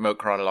they don't come out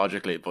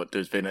chronologically, but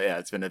it's been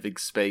a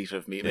big spate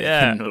of me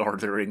making Lord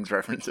of the Rings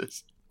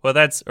references. Well,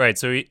 that's right.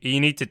 So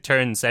you need to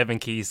turn 7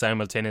 keys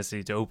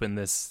simultaneously to open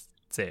this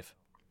safe.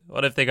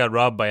 What if they got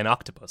robbed by an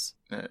octopus?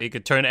 You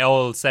could turn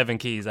all 7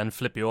 keys and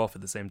flip you off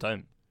at the same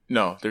time.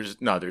 No, there's.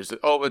 But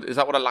is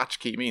that what a latch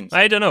key means?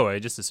 I don't know. I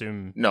just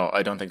assume. No,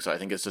 I don't think so. I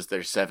think it's just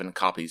there's 7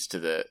 copies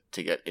to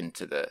get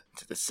into the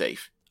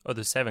safe. Oh,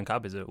 there's 7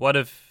 copies of it. What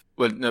if?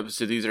 Well, no.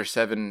 So these are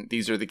 7.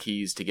 These are the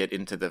keys to get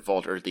into the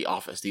vault or the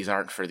office. These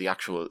aren't for the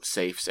actual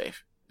safe.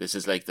 This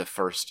is like the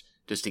first,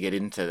 just to get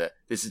into the.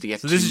 This is to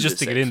get. So this is just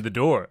to get in the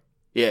door.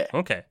 Yeah.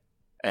 Okay.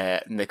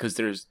 Because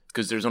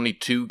there's only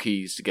 2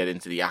 keys to get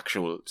into the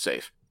actual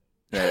safe,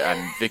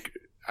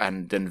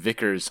 and then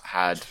Vickers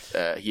had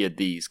he had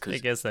these. Cause, I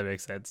guess that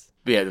makes sense.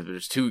 Yeah,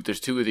 there's 2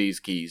 of these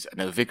keys.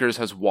 Now Vickers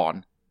has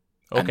 1,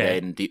 okay,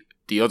 and then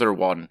the other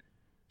one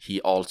he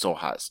also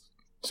has.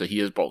 So he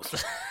has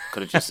both.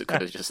 Could have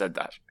just said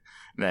that.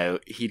 Now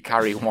he'd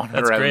carry one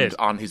around great.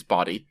 on his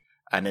body,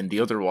 and then the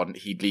other one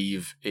he'd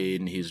leave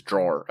in his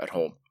drawer at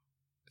home.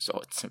 So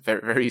it's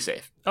very, very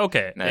safe.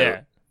 Okay. Now,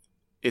 yeah.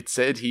 It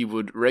said he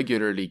would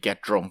regularly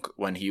get drunk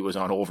when he was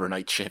on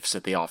overnight shifts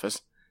at the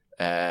office.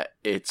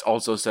 It's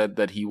also said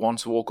that he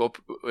once woke up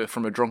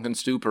from a drunken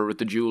stupor with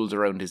the jewels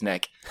around his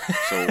neck.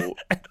 So,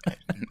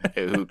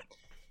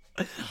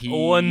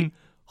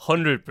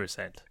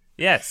 100%.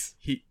 Yes.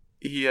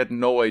 He had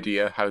no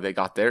idea how they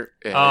got there.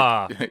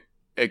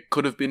 It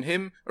could have been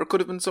him, or could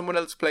have been someone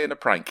else playing a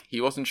prank.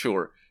 He wasn't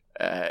sure.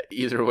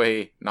 Either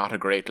way, not a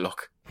great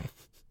look.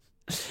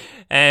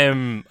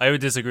 I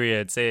would disagree.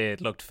 I'd say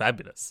it looked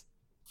fabulous.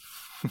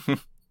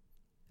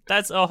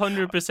 That's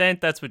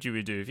 100%. That's what you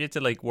would do if you had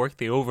to work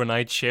the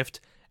overnight shift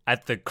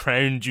at the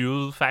Crown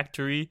Jewel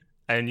factory,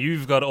 and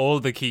you've got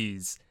all the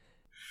keys.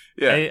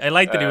 Yeah, I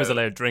like that he was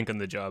allowed drink on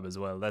the job as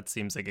well. That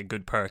seems like a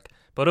good perk.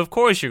 But of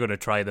course, you're going to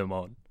try them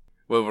on.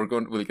 Well,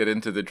 we'll get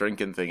into the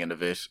drinking thing in a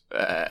bit,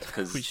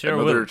 because we sure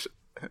will.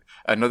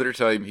 Another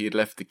time he had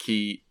left the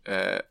key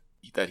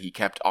that he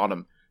kept on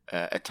him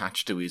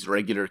attached to his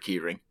regular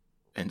keyring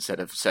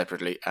instead of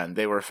separately, and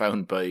they were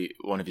found by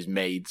one of his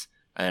maids,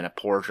 and a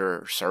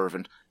porter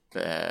servant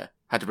had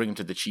to bring him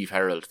to the Chief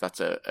Herald. That's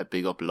a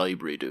big up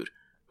library dude,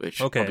 which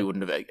probably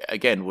wouldn't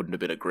have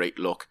been a great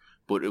look,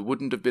 but it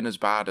wouldn't have been as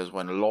bad as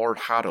when Lord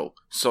Haddo,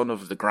 son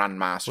of the Grand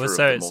Master of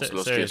the most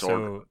illustrious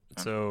order.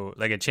 So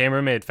a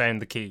chambermaid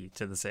found the key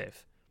to the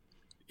safe.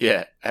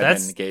 Yeah,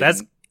 that's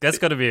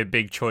got to be a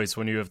big choice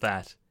when you have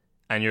that,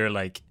 and you're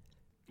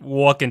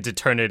walking to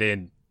turn it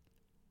in.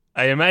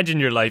 I imagine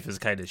your life is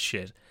kind of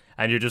shit.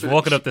 And you're just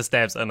walking up the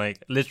steps and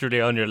like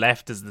literally on your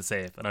left is the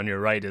safe and on your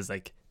right is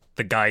like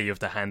the guy you have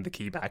to hand the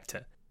key back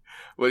to.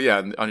 Well, yeah,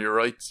 and on your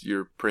right,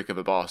 you're prick of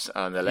a boss, and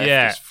on the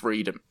left is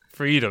freedom.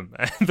 Freedom.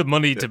 And the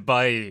money to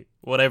buy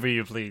whatever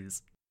you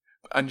please.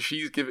 And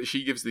she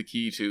gives the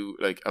key to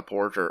like a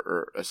porter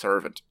or a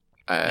servant.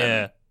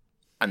 And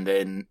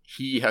then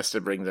he has to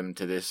bring them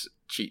to this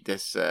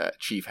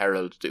Chief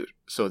Herald dude.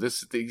 So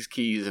these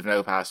keys have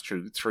now passed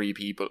through 3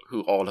 people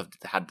who all have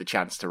had the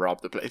chance to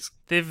rob the place.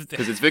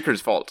 Because it's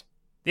Vickers' fault.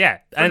 Yeah.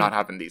 For not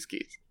having these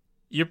keys.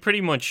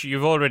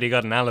 You've already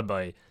got an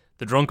alibi.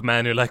 The drunk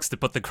man who likes to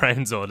put the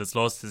crowns on has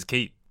lost his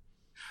key.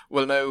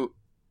 Well, now,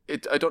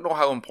 I don't know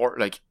how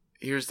important, like,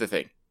 here's the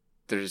thing.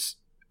 There's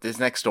this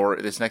next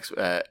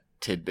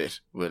tidbit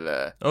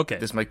will,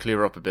 this might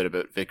clear up a bit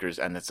about Vickers,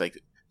 and it's like,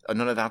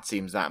 none of that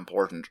seems that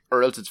important,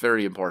 or else it's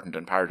very important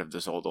and part of the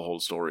whole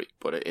story,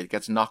 but it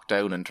gets knocked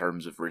down in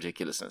terms of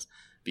ridiculousness,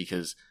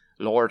 because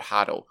Lord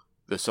Haddo,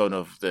 the son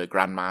of the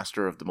Grand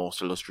Master of the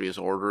Most Illustrious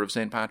Order of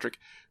St. Patrick,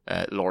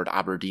 Lord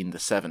Aberdeen the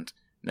Seventh.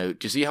 Now, do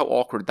you see how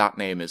awkward that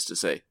name is to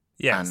say?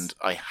 Yes. And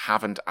I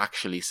haven't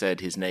actually said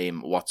his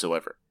name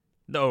whatsoever.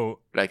 No.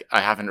 Like, I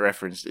haven't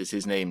referenced, is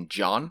his name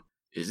John?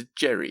 Is it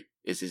Jerry?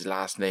 Is his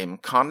last name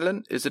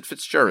Conlon? Is it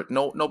Fitzgerald?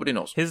 No, nobody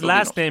knows. His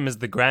last name is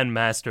the Grand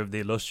Master of the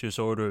Illustrious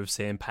Order of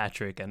St.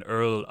 Patrick and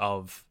Earl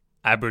of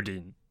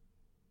Aberdeen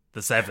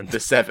the Seventh.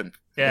 The Seventh.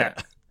 Yeah.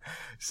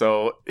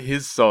 So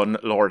his son,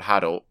 Lord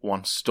Haddo,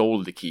 once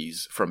stole the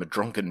keys from a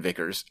drunken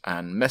Vickers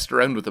and messed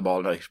around with them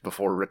all night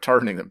before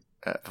returning them,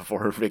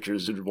 before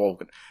Vickers had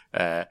woken.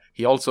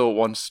 He also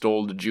once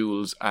stole the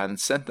jewels and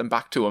sent them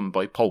back to him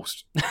by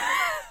post.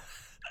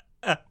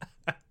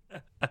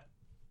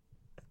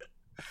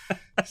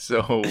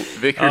 So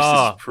Vickers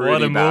is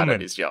pretty bad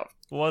at his job.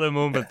 What a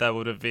moment that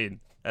would have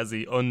been as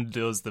he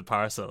undoes the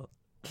parcel.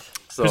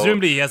 So,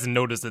 presumably he hasn't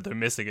noticed that they're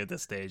missing at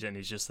this stage and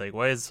he's just like,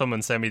 why is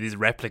someone sending me these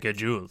replica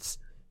jewels?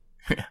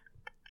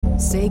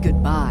 Say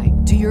goodbye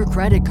to your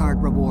credit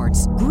card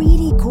rewards.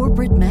 Greedy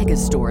corporate mega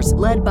stores,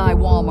 led by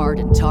Walmart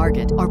and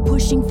Target, are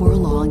pushing for a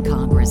law in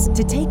Congress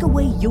to take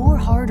away your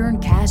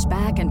hard-earned cash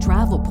back and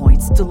travel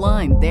points to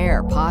line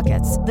their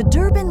pockets. The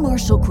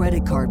Durbin-Marshall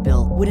credit card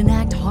bill would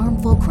enact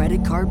harmful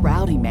credit card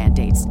routing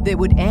mandates that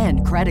would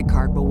end credit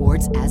card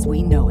rewards as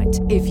we know it.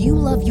 If you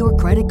love your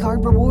credit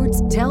card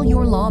rewards, tell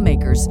your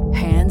lawmakers,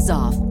 hands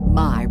off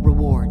my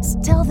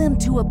rewards. Tell them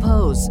to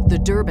oppose the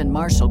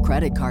Durbin-Marshall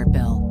credit card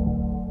bill.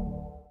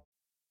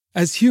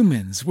 As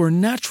humans, we're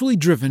naturally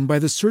driven by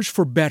the search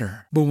for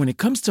better. But when it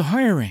comes to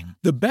hiring,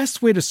 the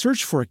best way to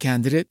search for a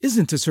candidate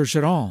isn't to search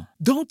at all.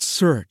 Don't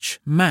search,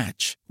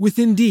 match with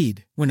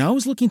Indeed. When I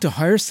was looking to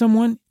hire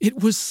someone,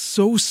 it was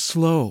so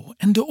slow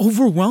and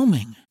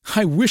overwhelming.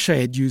 I wish I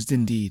had used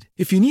Indeed.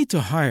 If you need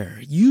to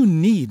hire, you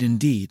need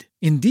Indeed.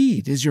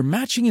 Indeed is your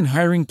matching and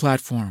hiring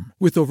platform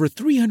with over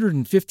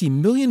 350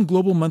 million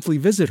global monthly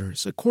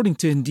visitors, according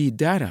to Indeed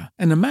data,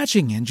 and a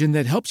matching engine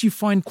that helps you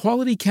find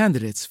quality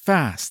candidates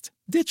fast.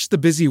 Ditch the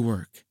busy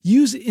work.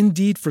 Use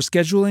Indeed for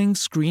scheduling,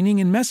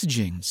 screening, and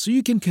messaging so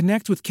you can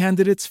connect with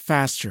candidates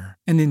faster.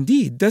 And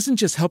Indeed doesn't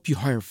just help you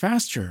hire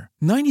faster.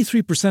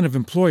 93% of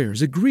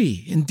employers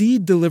agree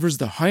Indeed delivers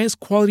the highest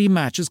quality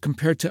matches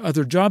compared to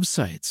other job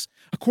sites,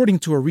 according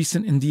to a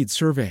recent Indeed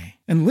survey.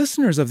 And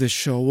listeners of this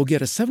show will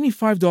get a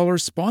 $75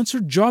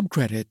 sponsored job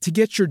credit to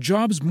get your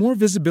jobs more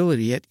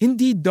visibility at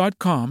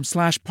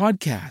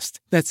Indeed.com/podcast.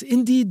 That's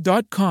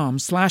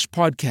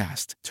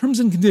Indeed.com/podcast. Terms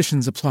and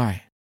conditions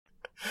apply.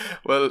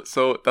 Well,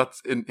 so that's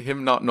in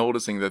him not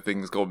noticing that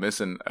things go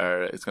missing.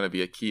 It's going to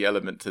be a key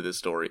element to this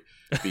story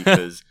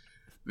because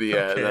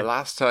the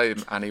last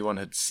time anyone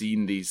had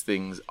seen these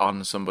things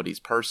on somebody's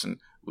person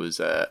was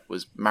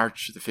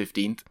March the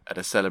 15th at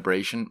a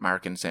celebration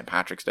marking St.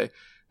 Patrick's Day.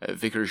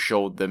 Vickers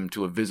showed them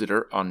to a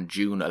visitor on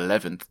June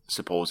 11th,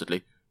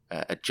 supposedly,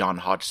 at John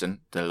Hodgson,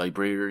 the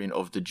librarian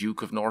of the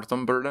Duke of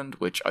Northumberland,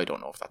 which I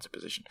don't know if that's a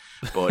position,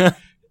 but.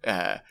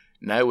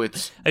 Now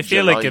it's I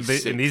feel July like in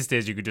 6th. these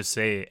days you could just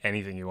say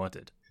anything you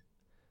wanted.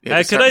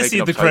 Yeah, Could I see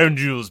the crown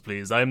jewels,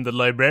 please? I'm the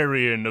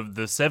librarian of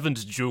the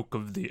 7th Duke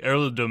of the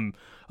Earldom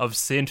of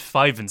St.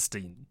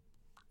 Fivenstein.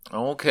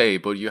 Okay,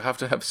 but you have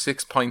to have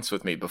 6 pints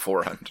with me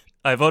beforehand.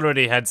 I've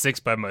already had 6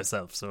 by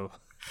myself, so...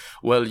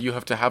 Well, you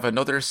have to have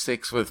another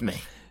 6 with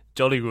me.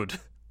 Jolly good.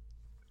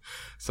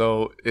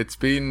 So it's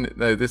been...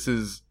 Now this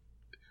is...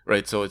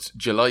 Right, so it's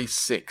July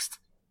 6th,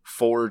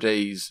 4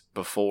 days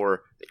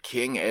before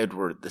King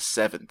Edward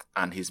VII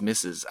and his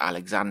missus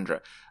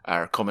Alexandra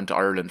are coming to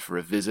Ireland for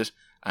a visit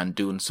and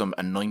doing some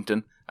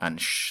anointing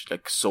and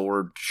like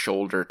sword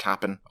shoulder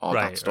tapping, all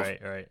that stuff.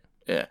 Right.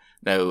 Yeah.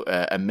 Now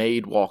a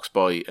maid walks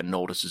by and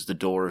notices the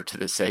door to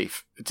the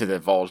safe, to the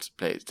vault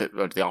place,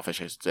 or the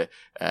office, I should say,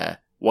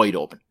 wide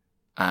open,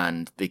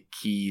 and the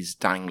keys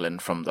dangling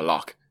from the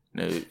lock.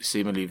 Now,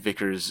 seemingly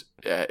Vickers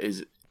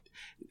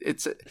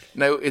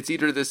It's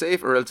either the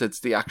safe or else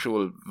it's the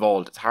actual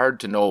vault. It's hard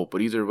to know,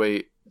 but either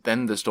way,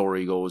 then the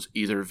story goes,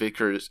 either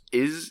Vickers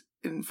is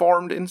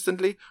informed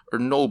instantly or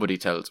nobody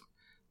tells him.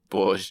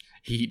 But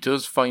he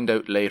does find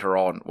out later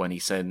on when he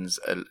sends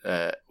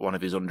one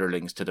of his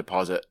underlings to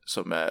deposit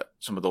some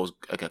of those,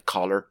 like a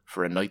collar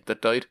for a knight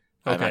that died.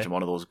 I imagine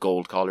one of those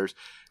gold collars.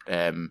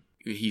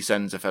 He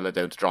sends a fella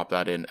down to drop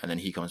that in, and then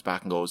he comes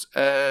back and goes,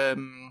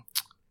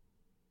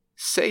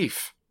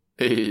 safe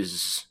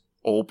is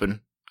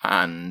open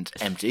and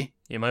empty.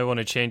 You might want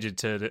to change it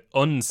to the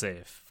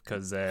unsafe,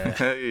 because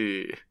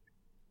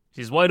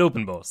she's wide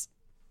open, boss.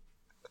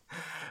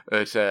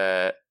 But,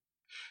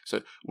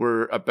 so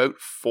we're about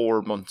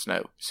 4 months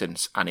now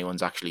since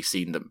anyone's actually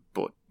seen them,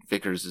 but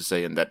Vickers is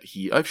saying that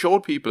I've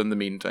showed people in the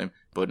meantime,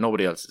 but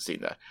nobody else has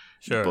seen that.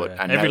 Sure, but,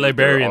 and every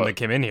librarian that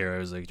came in here, I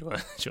was like, do you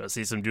want to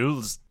see some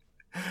jewels?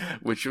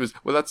 Which was,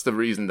 well, that's the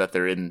reason that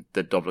they're in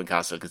the Dublin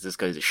Castle, because this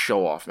guy's a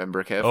show-off,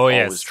 remember, Kev? Oh,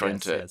 yes. Always trying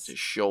to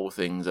show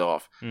things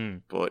off.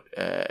 But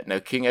now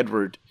King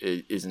Edward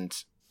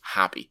isn't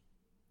happy,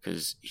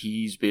 because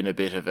he's been a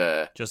bit of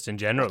a... Just in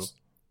general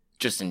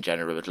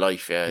with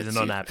life, yeah. He's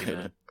an unhappy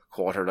man.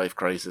 Quarter-life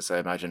crisis, I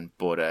imagine.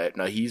 But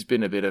now he's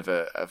been a bit of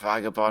a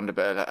vagabond,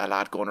 a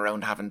lad going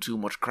around having too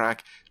much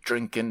crack,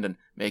 drinking and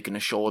making a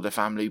show of the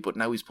family, but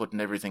now he's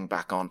putting everything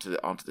back onto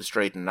the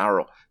straight and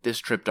narrow. This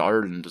trip to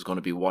Ireland is going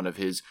to be one of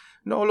his,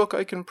 no, look,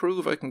 I can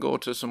prove I can go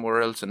to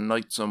somewhere else and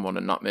knight someone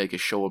and not make a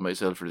show of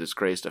myself or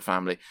disgrace the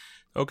family.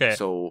 Okay.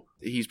 So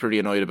he's pretty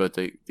annoyed about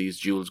these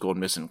jewels going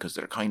missing, because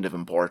they're kind of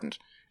important.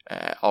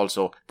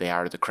 Also, they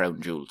are the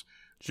crown jewels.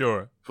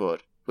 Sure.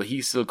 But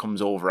he still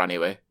comes over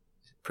anyway,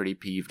 pretty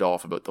peeved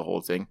off about the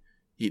whole thing.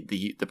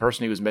 The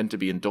person he was meant to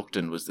be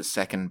inducting was the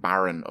second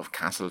Baron of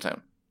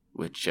Castletown,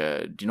 which,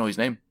 do you know his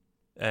name?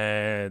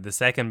 The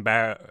second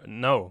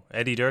no,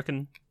 Eddie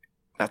Durkin?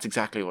 That's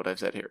exactly what I've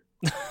said here.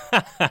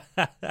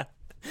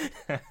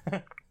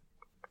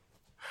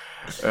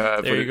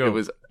 There you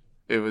go.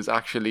 It was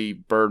actually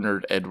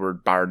Bernard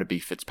Edward Barnaby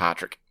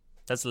Fitzpatrick.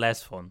 That's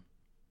less fun.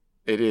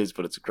 It is,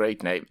 but it's a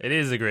great name. It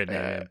is a great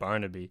name,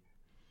 Barnaby.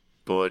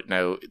 But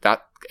now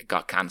that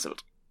got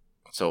cancelled.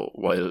 So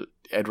while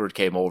Edward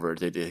came over,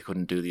 they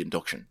couldn't do the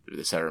induction,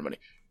 the ceremony.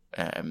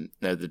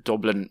 Now the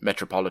Dublin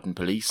Metropolitan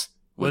Police,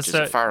 which is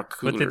a far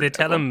cooler... But did they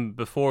tell him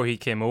before he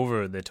came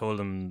over, they told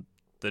him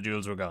the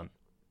jewels were gone?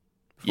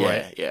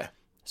 Yeah.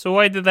 So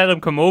why did they let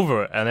him come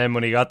over? And then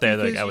when he got there,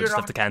 like, I would just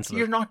have to cancel it.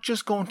 You're not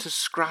just going to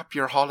scrap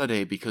your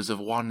holiday because of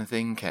one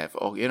thing, Kev.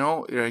 Oh, you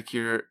know,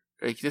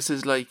 this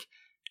is like...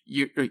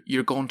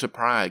 You're going to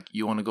Prague.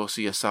 You want to go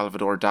see a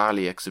Salvador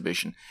Dali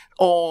exhibition.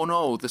 Oh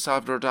no, the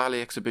Salvador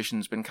Dali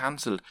exhibition's been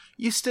cancelled.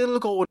 You still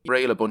go and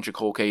rail a bunch of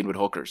cocaine with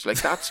hookers.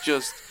 Like, that's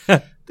just...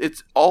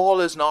 it's all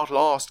is not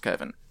lost,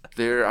 Kevin.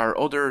 There are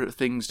other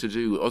things to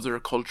do, other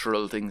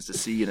cultural things to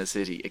see in a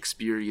city,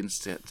 experience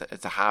to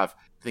have,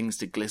 things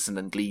to glisten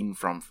and glean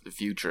from for the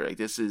future. Like,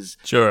 this is...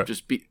 Sure.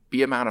 Just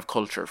be a man of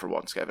culture for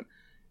once, Kevin.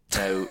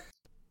 Now...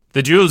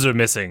 The jewels are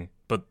missing,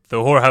 but the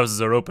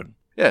whorehouses are open.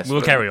 Yes,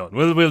 we'll carry on.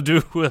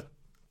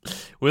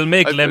 We'll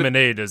make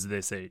lemonade, as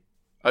they say.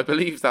 I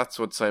believe that's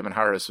what Simon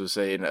Harris was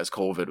saying as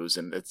COVID was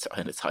in its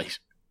height.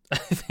 I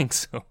think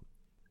so.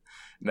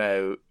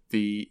 Now,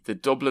 the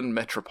Dublin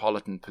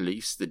Metropolitan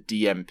Police, the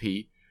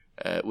DMP,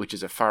 which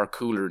is a far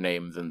cooler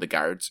name than the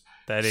Guards,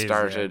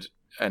 started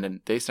an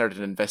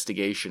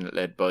investigation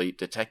led by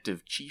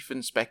Detective Chief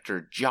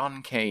Inspector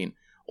John Kane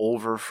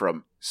over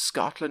from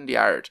Scotland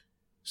Yard.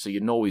 So you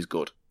know he's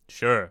good.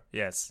 Sure.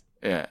 Yes.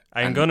 Yeah,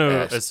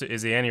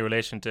 is he any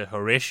relation to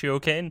Horatio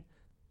Kane?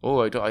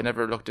 Oh, I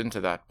never looked into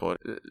that,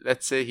 but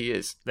let's say he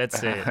is. Let's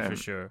say it for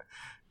sure.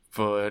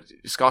 But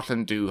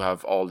Scotland do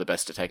have all the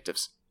best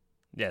detectives.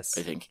 Yes,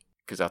 I think,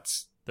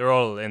 because they're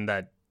all in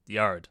that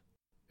yard.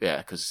 Yeah,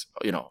 because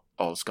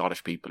all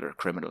Scottish people are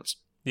criminals.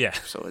 Yeah,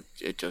 so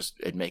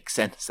it makes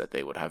sense that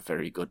they would have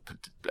very good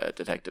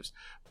detectives.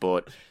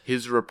 But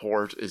his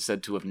report is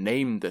said to have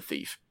named the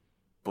thief,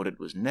 but it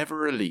was never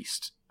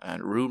released.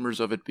 And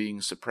rumours of it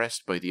being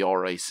suppressed by the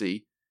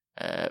RIC,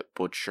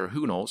 but sure,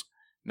 who knows?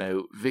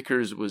 Now,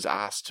 Vickers was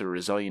asked to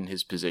resign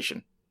his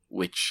position,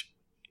 which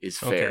is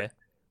fair.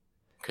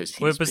 Because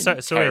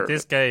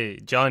this guy,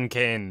 John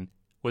Kane,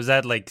 was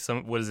that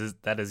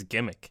that his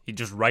gimmick? He'd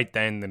just write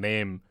down the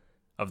name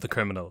of the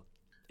criminal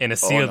in a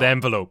sealed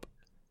envelope,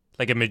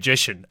 like a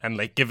magician, and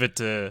like give it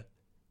to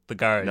the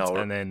guards,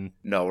 and then...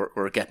 No,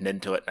 we're getting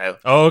into it now.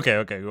 Oh,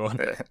 okay, go on.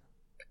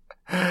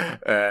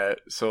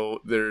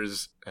 So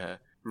there's...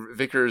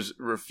 Vickers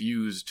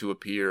refused to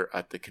appear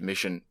at the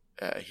commission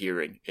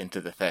hearing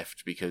into the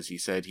theft because he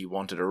said he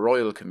wanted a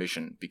royal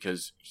commission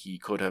because he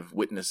could have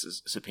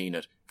witnesses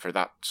subpoenaed for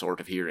that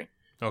sort of hearing.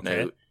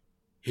 Okay. Now,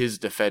 his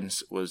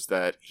defence was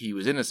that he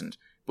was innocent,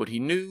 but he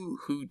knew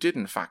who did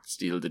in fact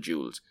steal the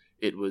jewels.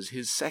 It was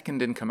his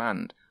second in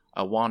command,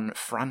 a one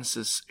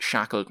Francis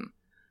Shackleton.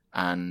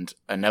 And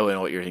now I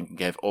know what you're thinking,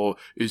 Kev. Oh,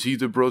 is he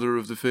the brother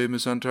of the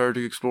famous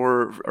Antarctic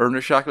explorer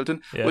Ernest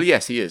Shackleton? Yeah. Well,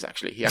 yes, he is,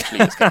 actually. He actually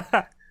is.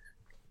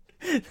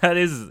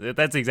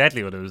 That's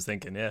exactly what I was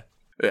thinking, yeah.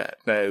 Yeah.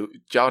 Now,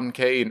 John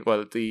Kane,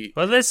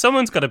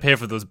 someone's got to pay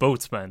for those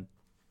boats, man.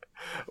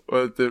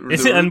 Well,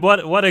 and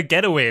what a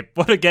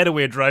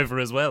getaway driver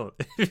as well.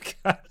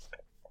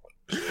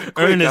 Quick,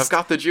 Ernest I've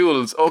got the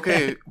jewels.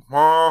 Okay.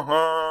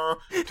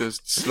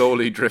 Just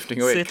slowly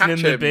drifting away. Sitting Catch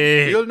in the him.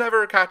 bay. You'll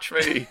never catch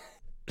me.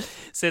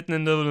 sitting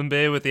in Dublin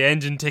Bay with the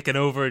engine ticking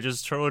over,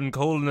 just throwing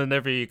coal in it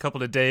every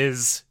couple of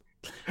days,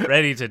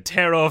 ready to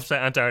tear off to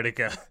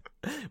Antarctica,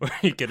 where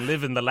he can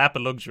live in the lap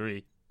of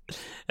luxury.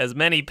 As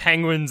many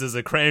penguins as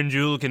a crown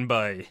jewel can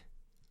buy.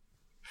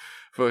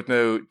 But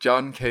no,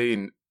 John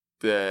Kane,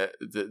 the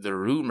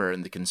rumour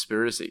and the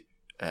conspiracy,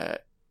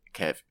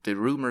 Kev, the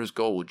rumours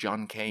go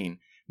John Kane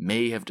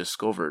may have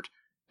discovered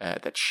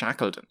that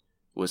Shackleton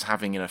was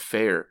having an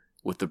affair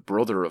with the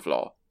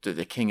brother-in-law to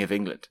the King of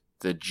England,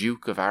 the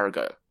Duke of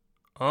Argyll.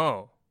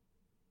 Oh.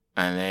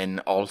 And then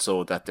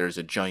also that there's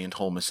a giant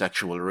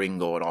homosexual ring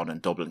going on in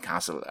Dublin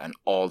Castle and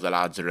all the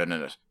lads are in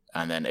it.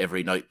 And then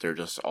every night they're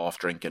just off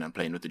drinking and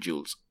playing with the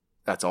jewels.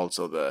 That's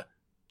also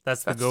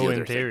That's the other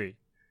going theory.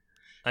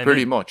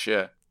 Pretty much,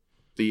 yeah.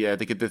 The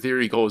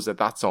theory goes that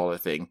that's all a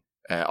thing.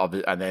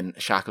 And then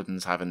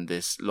Shackleton's having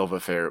this love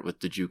affair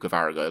with the Duke of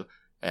Argyll.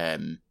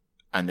 And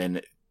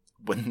then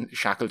when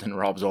Shackleton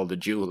robs all the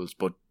jewels,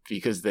 but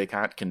because they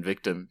can't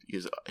convict him,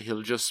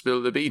 he'll just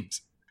spill the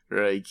beans.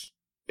 Like,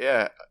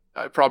 yeah,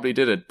 I probably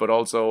did it, but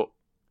also...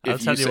 I'll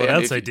tell you what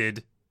else I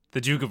did.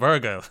 The Duke of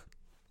Argyll.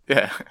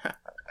 Yeah.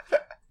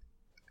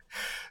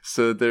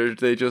 So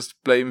they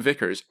just blame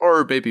Vickers.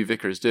 Or maybe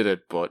Vickers did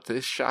it, but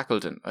this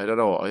Shackleton, I don't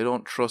know, I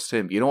don't trust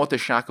him. You know what the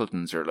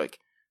Shackletons are like?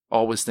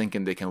 Always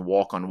thinking they can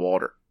walk on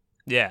water.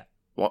 Yeah.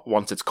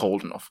 Once it's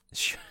cold enough.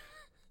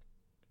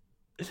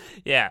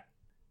 Yeah.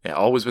 Yeah,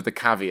 always with the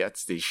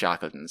caveats, these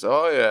Shackletons.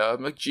 Oh yeah,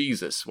 I'm like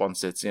Jesus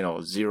once it's,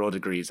 0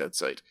 degrees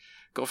outside.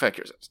 Go feck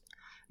yourselves.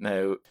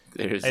 Now,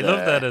 there's... I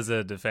love that as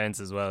a defense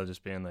as well,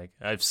 just being like,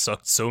 I've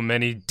sucked so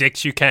many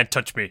dicks you can't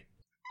touch me.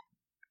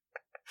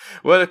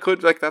 Well, it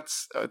could,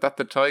 that's at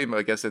the time,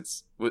 I guess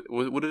it's...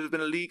 Would it have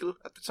been illegal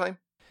at the time?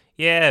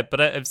 Yeah, but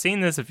I've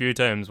seen this a few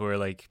times where,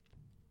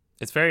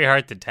 it's very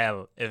hard to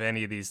tell if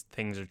any of these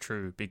things are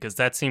true, because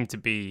that seemed to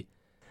be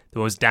the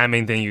most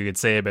damning thing you could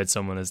say about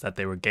someone is that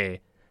they were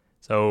gay.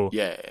 So,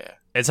 yeah.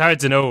 It's hard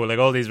to know,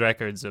 all these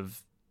records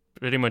of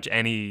pretty much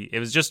it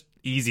was just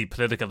easy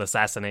political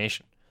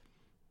assassination.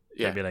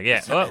 Yeah. They'd be like,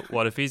 yeah, well,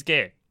 what if he's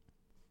gay?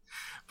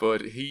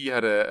 But he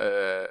had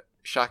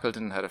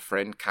Shackleton had a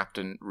friend,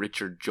 Captain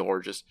Richard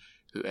Georges,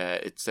 who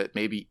it said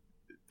maybe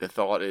the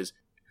thought is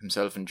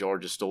himself and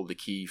Georges stole the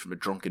key from a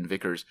drunken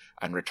Vickers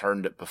and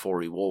returned it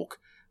before he woke.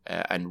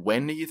 And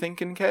when are you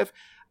thinking, Kev?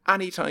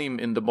 Any time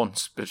in the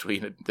months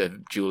between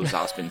the jewels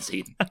has been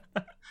seen.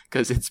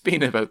 Because it's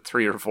been about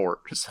 3 or 4.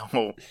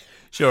 So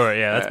sure,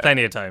 yeah, that's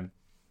plenty of time.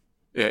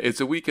 Yeah,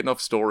 it's a weak enough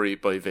story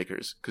by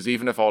Vickers. Because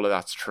even if all of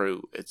that's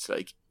true, it's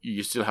like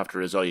you still have to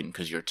resign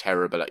because you're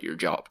terrible at your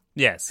job.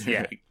 Yes,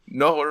 yeah.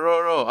 No,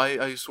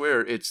 I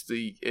swear it's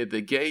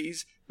the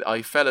gays.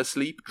 I fell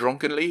asleep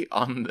drunkenly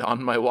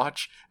on my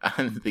watch,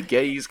 and the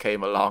gays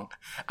came along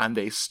and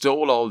they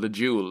stole all the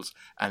jewels,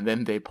 and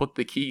then they put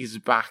the keys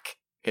back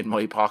in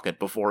my pocket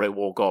before I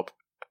woke up.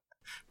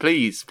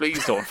 Please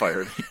don't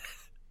fire me.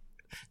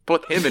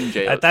 Put him in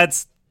jail.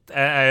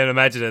 I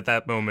imagine at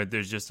that moment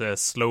there's just a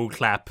slow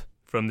clap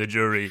from the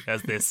jury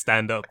as they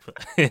stand up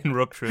in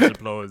rapturous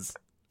applause.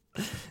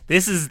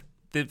 The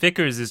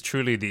Vickers is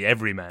truly the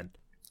everyman.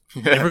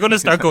 Yeah. If we're going to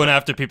start going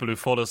after people who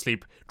fall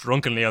asleep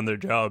drunkenly on their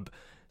job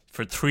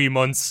for 3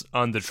 months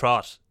on the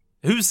trot,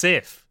 who's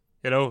safe?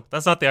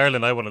 That's not the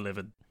Ireland I want to live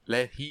in.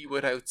 Let he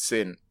without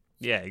sin.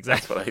 Yeah,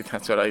 exactly.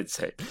 That's what I'd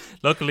say.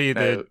 Luckily,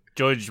 the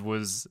judge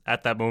was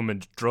at that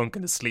moment drunk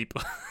and asleep.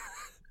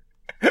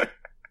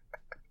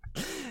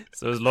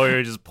 So his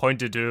lawyer just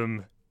pointed to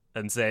him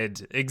and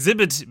said,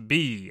 "Exhibit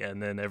B,"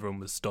 and then everyone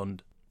was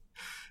stunned.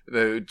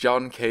 Now,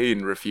 John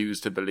Kane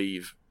refused to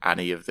believe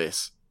any of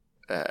this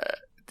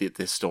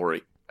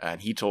story,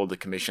 and he told the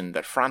commission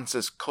that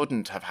Francis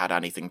couldn't have had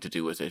anything to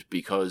do with it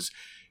because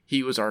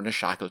he was Ernest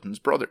Shackleton's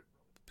brother.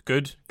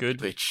 Good.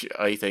 Which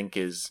I think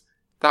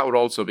that would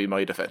also be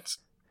my defence.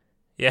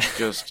 Yeah.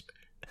 Just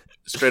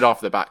straight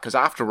off the bat, because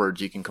afterwards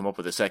you can come up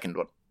with a second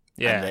one.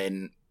 Yeah.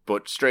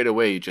 But straight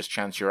away, just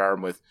chance your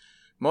arm with,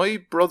 my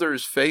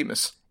brother's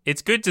famous.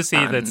 It's good to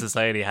see that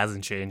society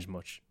hasn't changed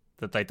much.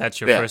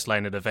 That's your first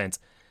line of defense.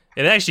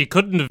 It actually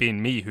couldn't have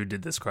been me who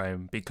did this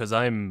crime because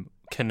I'm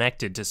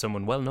connected to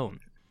someone well known.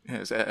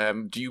 Yes.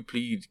 Do you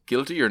plead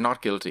guilty or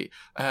not guilty?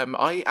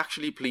 I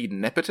actually plead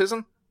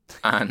nepotism,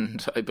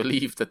 and I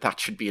believe that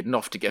should be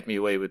enough to get me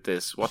away with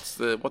this. What's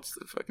the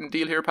fucking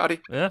deal here, Paddy?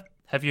 Yeah.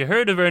 Have you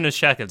heard of Ernest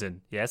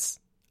Shackleton? Yes.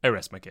 I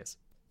rest my case.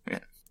 Yeah.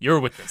 You're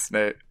a witness.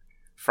 Now,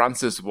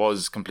 Francis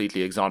was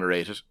completely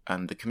exonerated,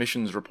 and the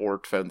commission's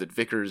report found that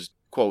Vickers,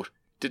 quote,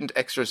 didn't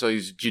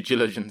exercise due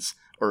diligence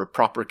or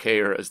proper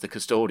care as the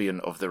custodian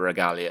of the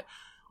regalia,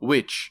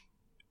 which,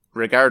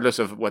 regardless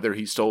of whether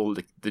he stole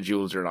the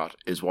jewels or not,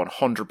 is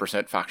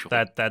 100% factual.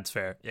 That's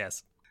fair,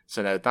 yes.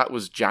 So now, that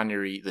was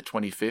January the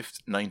 25th,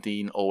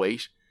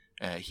 1908.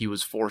 He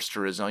was forced to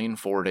resign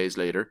 4 days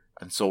later,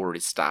 and so were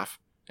his staff.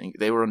 And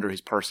they were under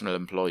his personal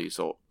employ,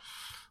 so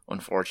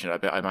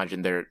unfortunate. I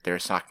imagine they're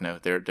sacked now.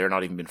 They're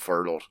not even been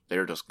furloughed.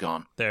 They're just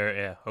gone.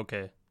 Yeah,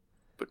 okay.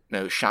 But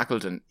now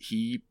Shackleton,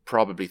 he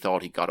probably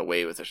thought he got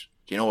away with it.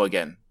 You know,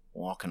 again,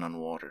 walking on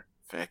water,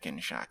 fucking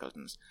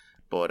Shackletons.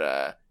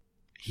 But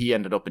he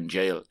ended up in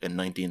jail in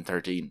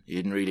 1913.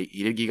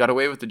 He got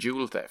away with the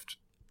jewel theft,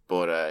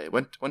 but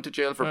went to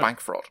jail for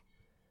bank fraud.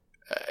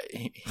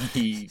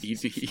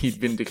 He'd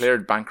been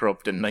declared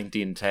bankrupt in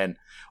 1910,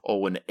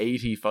 owing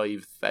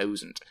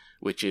 85,000,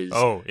 which is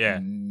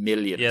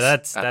millions. Yeah,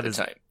 that is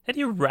time. How do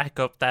you rack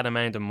up that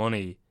amount of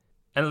money?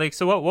 And like,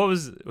 so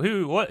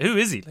who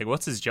is he? Like,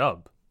 what's his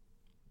job?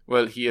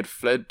 Well, he had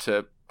fled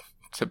to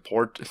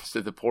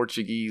the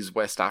Portuguese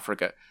West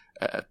Africa,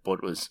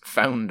 but was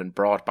found and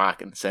brought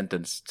back and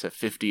sentenced to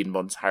 15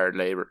 months hard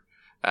labour.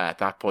 At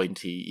that point,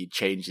 he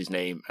changed his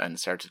name and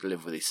started to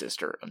live with his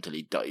sister until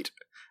he died.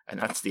 And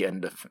that's the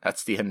end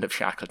of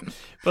Shackleton.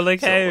 But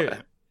like,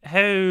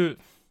 how,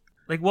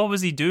 like, what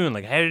was he doing?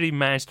 Like, how did he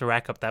manage to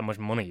rack up that much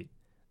money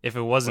if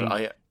it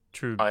wasn't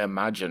true? I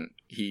imagine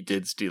he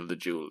did steal the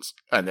jewels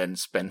and then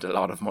spent a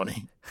lot of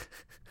money.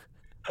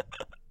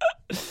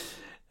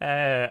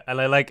 And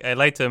I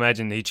like to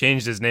imagine he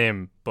changed his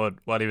name, but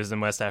while he was in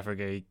West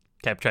Africa, he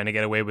kept trying to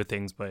get away with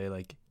things by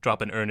like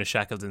dropping Ernest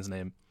Shackleton's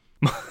name.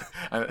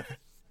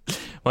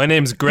 My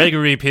name's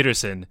Gregory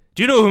Peterson.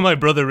 Do you know who my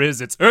brother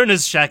is? It's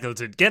Ernest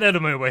Shackleton. Get out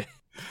of my way.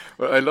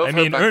 Well, I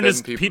mean,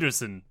 Ernest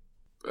Peterson.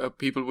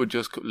 People would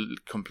just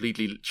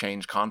completely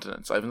change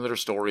continents. I have another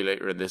story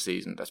later in this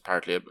season that's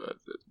partly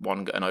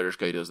an Irish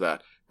guy does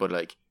that, but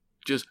like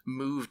just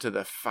move to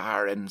the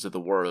far ends of the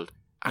world.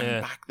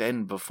 And back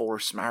then, before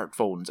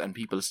smartphones, and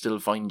people still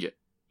find you.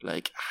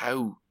 Like,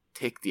 how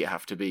thick do you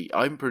have to be?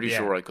 I'm pretty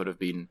sure I could have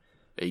been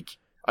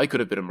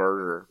a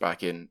murderer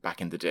back in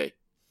the day,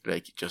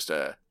 like just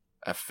a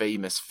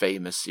famous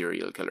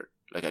serial killer,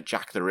 like a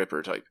Jack the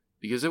Ripper type,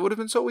 because it would have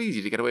been so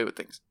easy to get away with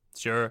things.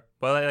 Sure.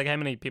 Well, like how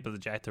many people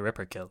did Jack the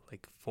Ripper kill?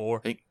 Like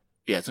 4?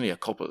 It's only a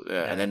couple.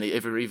 And then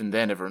even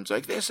then, everyone's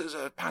like, "This is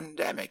a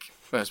pandemic."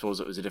 Well, I suppose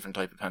it was a different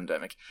type of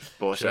pandemic,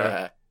 but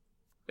sure.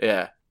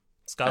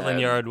 Scotland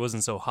Yard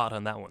wasn't so hot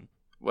on that one.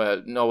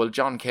 Well, no. Well,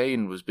 John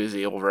Cain was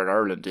busy over in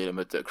Ireland dealing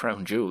with the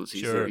crown jewels.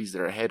 He's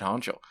their head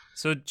honcho.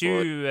 So do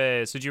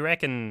you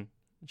reckon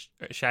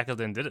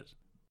Shackleton did it?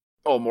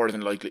 Oh, more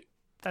than likely.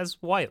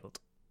 That's wild.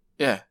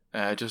 Yeah,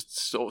 just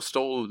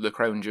stole the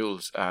crown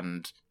jewels,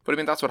 but I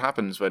mean that's what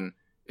happens when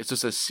it's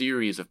just a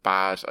series of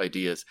bad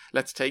ideas.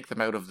 Let's take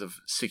them out of the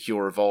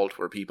secure vault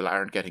where people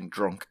aren't getting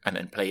drunk and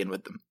then playing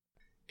with them.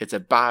 It's a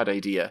bad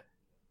idea,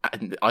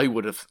 and I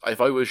would have,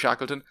 if I was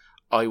Shackleton,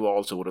 I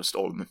also would have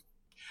stolen them.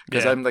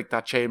 Because I'm like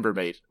that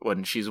chambermaid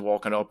when she's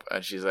walking up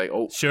and she's like,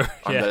 "Oh, sure,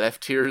 on the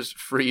left here's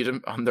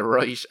freedom, on the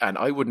right," and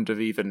I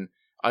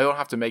don't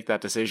have to make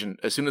that decision.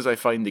 As soon as I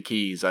find the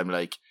keys, I'm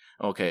like,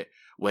 okay,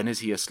 when is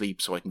he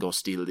asleep so I can go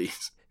steal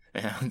these?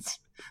 And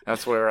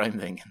that's where I'm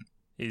thinking.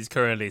 He's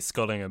currently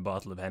sculling a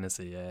bottle of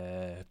Hennessy.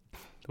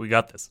 We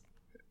got this.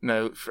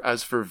 Now,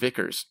 as for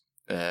Vickers,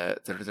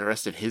 the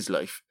rest of his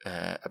life,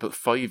 about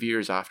 5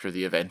 years after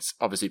the events,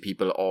 obviously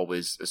people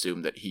always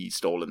assume that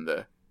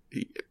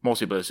most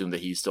people assume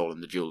that he's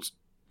stolen the jewels.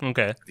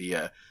 Okay.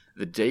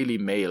 The Daily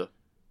Mail,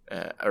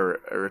 a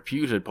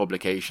reputed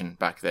publication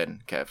back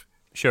then, Kev,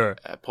 sure,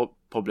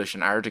 published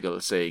an article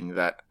saying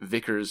that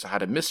Vickers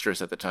had a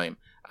mistress at the time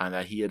and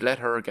that he had let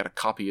her get a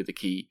copy of the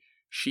key.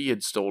 She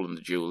had stolen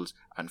the jewels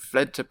and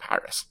fled to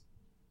Paris.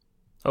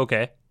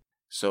 Okay.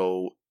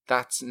 So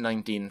that's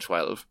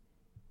 1912.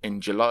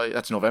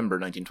 That's November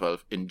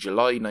 1912. In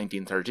July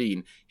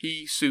 1913,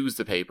 he sues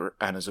the paper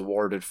and is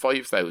awarded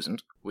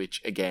 5,000,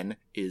 which again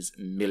is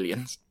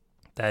millions.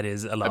 That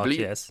is a lot,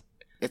 yes.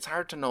 It's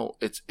hard to know.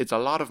 It's a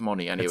lot of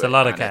money anyway. It's a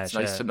lot of cash. It's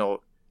nice to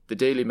know. The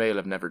Daily Mail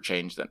have never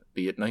changed then,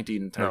 be it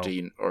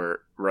 1913 or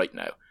right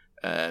now.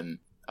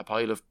 A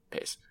pile of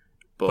piss.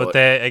 But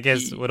I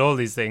guess with all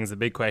these things, the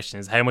big question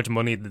is how much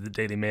money did the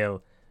Daily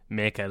Mail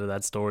make out of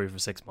that story for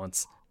 6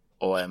 months?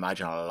 Oh, I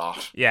imagine a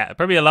lot. Yeah,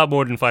 probably a lot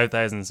more than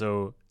 5,000.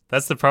 So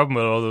that's the problem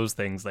with all those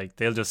things. Like,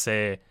 they'll just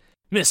say,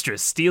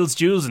 "Mistress steals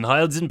jewels and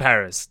hides in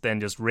Paris,"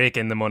 then just rake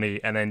in the money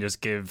and then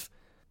just give,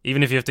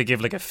 even if you have to give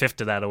like a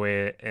fifth of that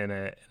away in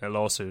a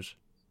lawsuit,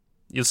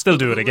 you'll still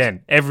do it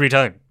again every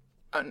time.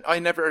 And I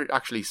never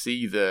actually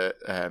see the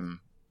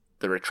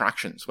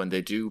retractions when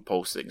they do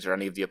post things or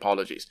any of the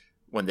apologies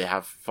when they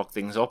have fucked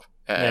things up.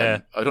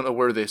 I don't know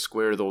where they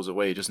square those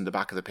away, just in the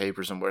back of the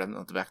paper somewhere.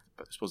 Not the back.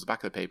 I suppose the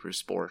back of the paper is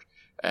sport.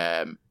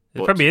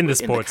 It's probably in the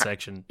sports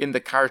section, in the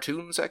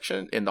cartoon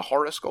section, in the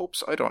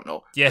horoscopes. I don't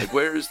know. Yeah, like,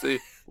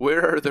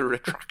 where are the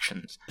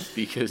retractions?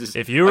 Because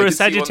if you were a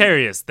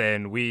Sagittarius,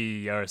 then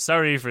we are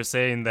sorry for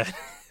saying that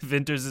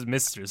Vinters'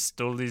 mistress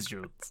stole these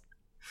jewels.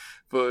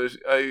 But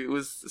I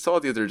saw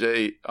the other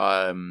day.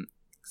 I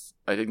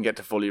didn't get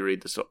to fully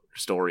read the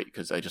story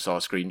because I just saw a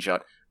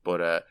screenshot.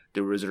 But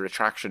there was a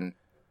retraction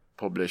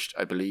published,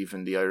 I believe,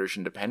 in the Irish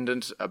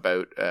Independent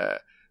about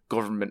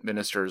government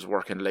ministers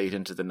working late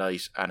into the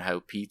night and how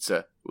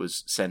pizza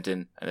was sent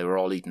in and they were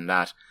all eating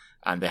that,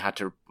 and they had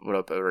to put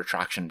up a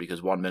retraction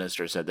because one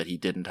minister said that he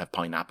didn't have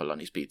pineapple on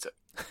his pizza.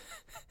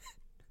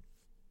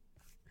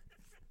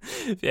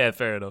 Yeah,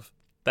 fair enough.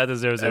 That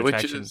deserves a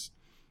retraction.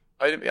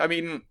 I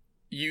mean,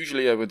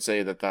 usually I would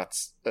say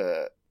that's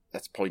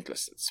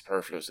pointless, it's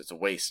superfluous, it's a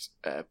waste.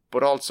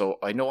 But also,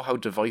 I know how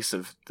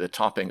divisive the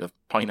topping of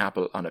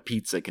pineapple on a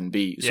pizza can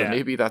be, so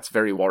maybe that's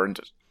very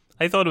warranted.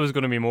 I thought it was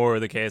going to be more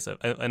the case.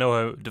 I know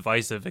how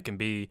divisive it can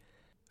be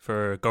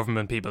for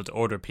government people to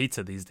order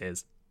pizza these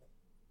days.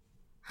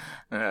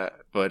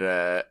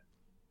 So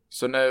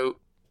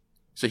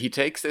he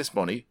takes this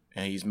money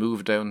and he's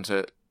moved down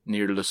to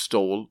near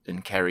Listowel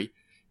in Kerry,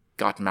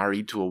 got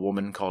married to a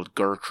woman called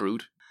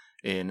Gertrude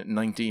in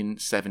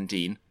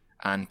 1917,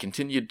 and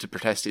continued to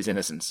protest his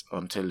innocence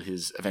until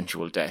his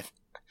eventual death.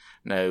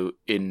 Now,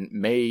 in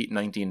May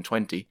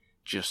 1920,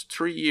 just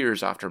 3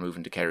 years after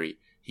moving to Kerry,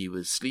 he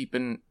was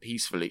sleeping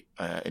peacefully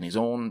in his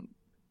own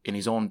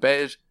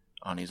bed,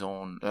 on his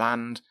own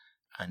land,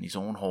 and his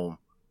own home.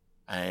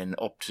 And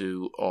up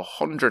to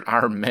 100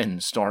 armed men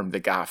stormed the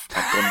gaff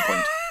at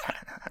gunpoint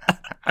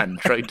and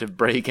tried to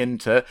break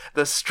into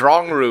the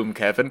strong room,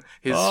 Kevin.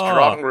 His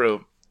strong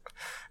room.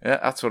 Yeah,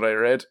 that's what I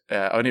read.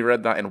 I only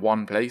read that in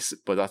one place,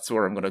 but that's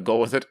where I'm going to go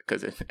with it,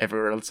 because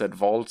everywhere else said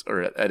vault,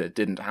 or it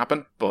didn't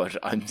happen, but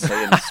I'm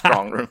saying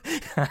strong room.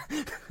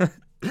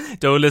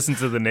 Don't listen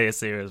to the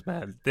naysayers,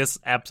 man. This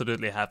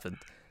absolutely happened.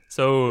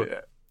 So,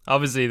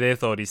 obviously they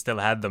thought he still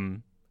had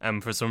them,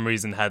 and for some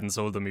reason hadn't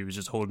sold them. He was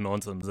just holding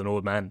on to them as an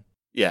old man.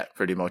 Yeah,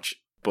 pretty much.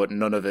 But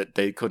none of it,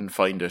 they couldn't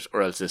find it,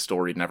 or else this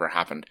story never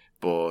happened.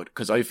 But,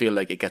 because I feel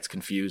like it gets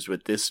confused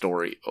with this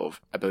story of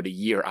about a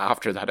year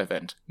after that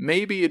event.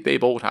 Maybe they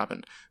both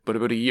happened, but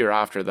about a year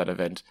after that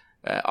event,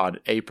 in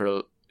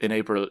April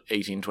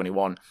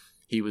 1821,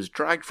 he was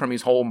dragged from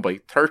his home by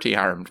 30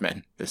 armed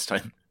men this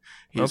time.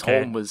 His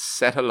home was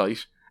set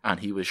alight, and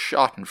he was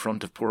shot in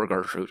front of poor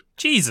Gertrude.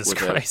 Jesus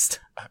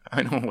Christ.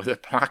 With a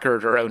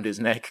placard around his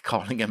neck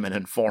calling him an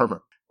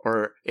informer.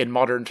 Or, in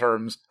modern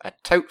terms, a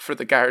tout for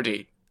the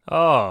Gardaí.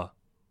 Oh.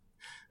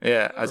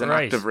 Yeah, as an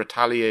act of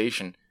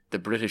retaliation, the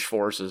British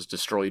forces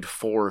destroyed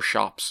 4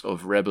 shops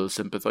of rebel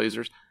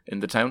sympathisers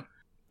in the town.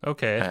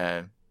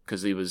 Okay.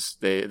 Because it was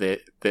the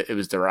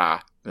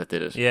RA that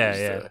did it.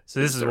 Yeah. So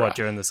this is what,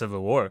 during the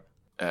Civil War?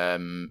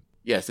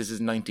 Yes, this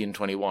is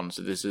 1921,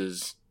 so this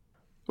is...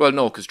 Well,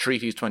 no, because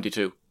Treaty's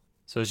 22.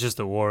 So it's just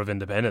the War of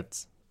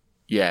Independence.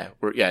 Yeah,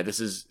 this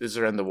is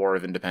around the War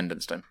of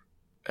Independence time.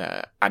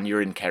 And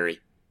you're in Kerry.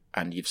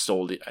 And you've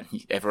sold it, and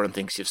everyone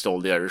thinks you've stole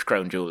the Irish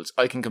crown jewels.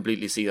 I can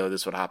completely see how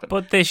this would happen.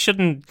 But they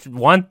shouldn't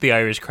want the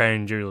Irish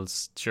crown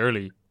jewels,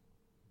 surely.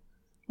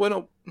 Well,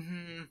 no,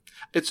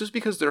 it's just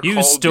because they're called the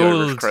Irish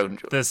crown jewels. You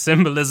stole the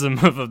symbolism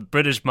of a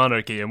British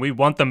monarchy, and we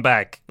want them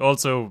back.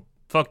 Also,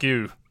 fuck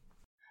you.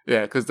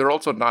 Yeah, because they're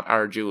also not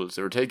our jewels.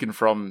 They were taken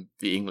from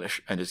the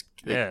English, and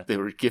they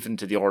were given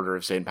to the Order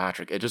of St.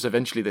 Patrick. It just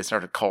eventually they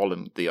started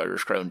calling the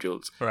Irish crown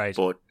jewels. Right.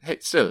 But hey,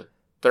 still,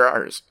 they're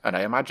ours, and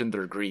I imagine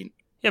they're green.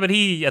 Yeah, but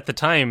he, at the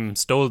time,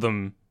 stole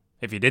them,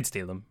 if he did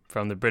steal them,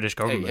 from the British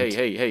government.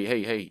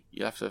 Hey.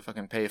 You have to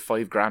fucking pay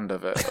 $5,000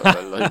 of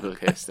a libel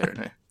case there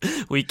now.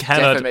 We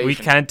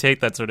can't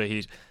take that sort of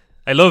heat.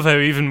 I love how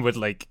even with,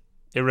 like,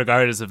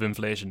 irregardless of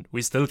inflation,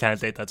 we still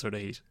can't take that sort of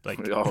heat.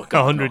 Like,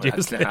 100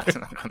 years later.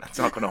 That's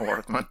not going to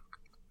work, man.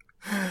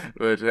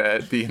 But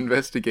the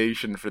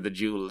investigation for the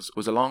jewels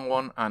was a long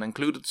one and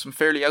included some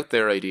fairly out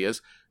there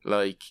ideas,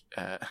 like...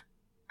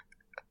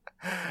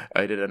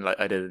 I did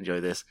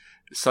enjoy this.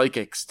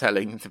 Psychics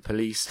telling the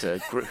police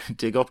to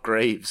dig up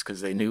graves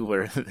because they knew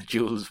where the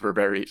jewels were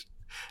buried.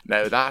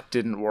 Now, that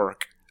didn't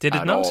work. Did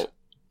it not? All.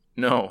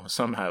 No,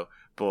 somehow.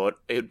 But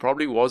it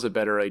probably was a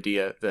better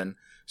idea than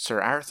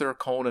Sir Arthur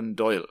Conan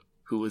Doyle,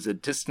 who was a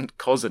distant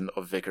cousin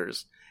of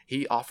Vickers.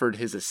 He offered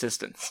his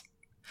assistance.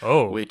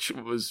 Oh. Which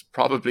was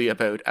probably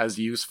about as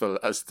useful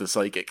as the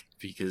psychic,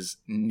 because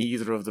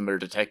neither of them are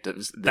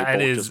detectives. They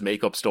both just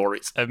make up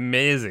stories.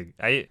 Amazing.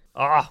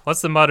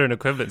 What's the modern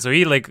equivalent? So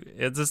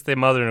is this the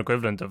modern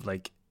equivalent of,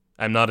 like,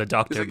 I'm not a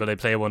doctor, but I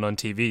play one on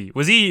TV?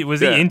 Was he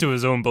into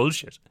his own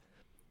bullshit?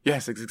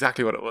 Yes, it's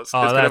exactly what it was.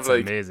 Oh, it's that's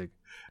kind of amazing.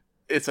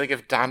 It's like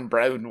if Dan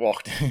Brown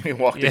walked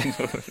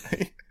into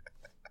it.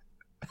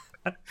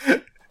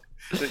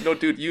 Like, no,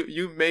 dude,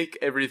 you make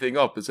everything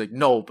up. It's like,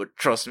 no, but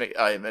trust me,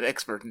 I am an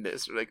expert in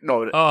this. You're like,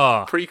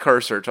 no,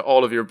 precursor to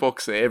all of your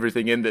books say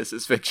everything in this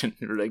is fiction.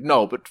 You're like,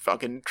 no, but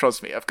fucking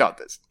trust me, I've got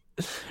this.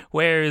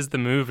 Where is the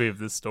movie of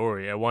this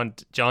story? I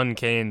want John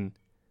Cain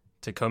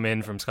to come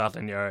in from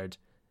Scotland Yard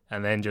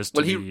and then just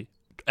be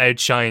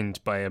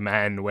outshined by a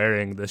man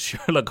wearing the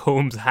Sherlock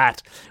Holmes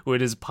hat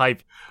with his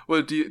pipe.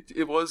 Well,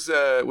 was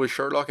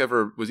Sherlock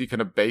ever, was he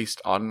kind of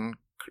based on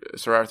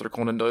Sir Arthur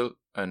Conan Doyle?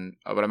 And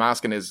what I'm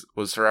asking is,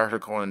 was Sir Arthur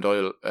Conan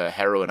Doyle a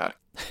heroin addict?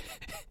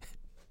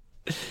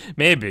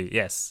 Maybe,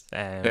 yes.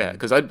 Yeah,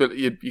 because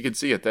you could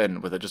see it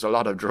then with just a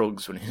lot of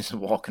drugs when he's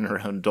walking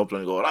around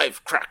Dublin going,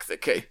 I've cracked the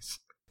case.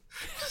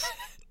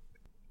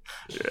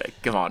 You're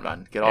like, come on,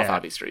 man, get off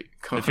Abbey Street.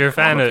 If you're a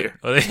fan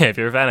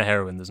of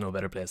heroin, there's no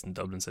better place than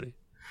Dublin City.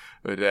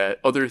 But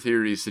other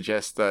theories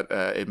suggest that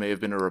it may have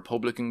been a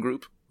Republican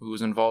group who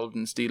was involved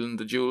in stealing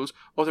the jewels.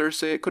 Others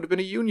say it could have been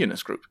a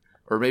Unionist group,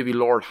 Or maybe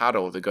Lord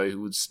Haddo, the guy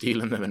who was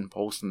stealing them and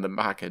posting them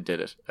back, did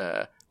it.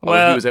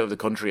 Well, he was out of the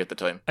country at the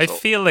time. I so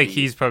feel like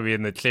he's probably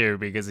in the clear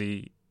because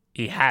he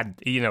had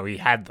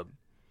them.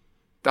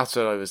 That's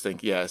what I was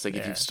thinking. Yeah, it's like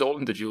if you've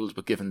stolen the jewels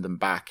but given them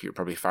back, you're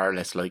probably far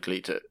less likely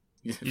to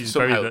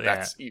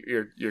somehow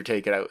you're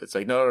taken out. It's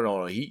like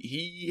no.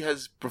 He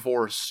has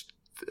before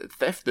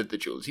thefted the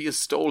jewels. He has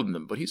stolen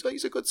them, but he's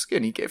a good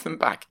skin. He gave them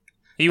back.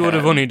 He would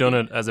have only done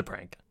it as a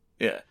prank.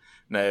 Yeah.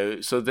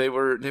 Now, so they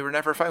were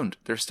never found.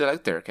 They're still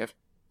out there, Kev.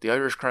 The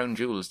Irish crown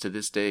jewels to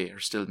this day are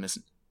still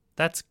missing.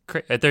 That's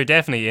they're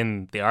definitely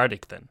in the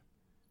Arctic then,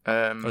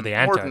 or the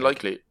Antarctic. More than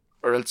likely,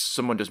 or else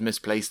someone just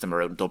misplaced them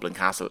around Dublin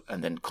Castle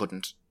and then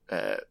couldn't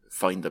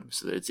find them.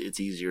 So it's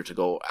easier to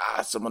go,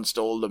 someone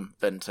stole them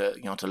than to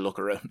look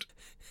around.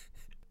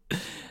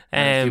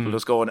 People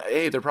just going,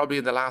 hey, they're probably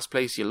in the last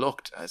place you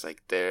looked. I was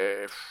like,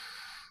 they're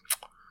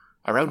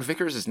around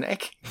Vickers'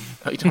 neck.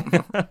 I don't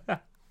know.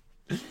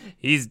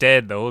 He's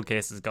dead. The whole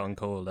case has gone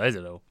cold. I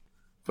don't know.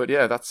 But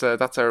yeah, that's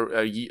our.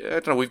 I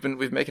don't know.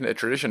 We've making it a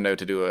tradition now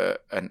to do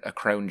a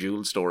crown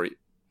jewel story.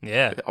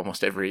 Yeah,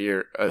 almost every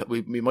year.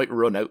 We might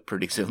run out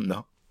pretty soon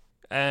though.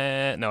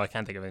 No, I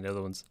can't think of any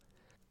other ones.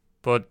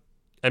 But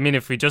I mean,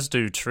 if we just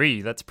do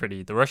 3, that's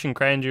pretty. The Russian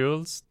crown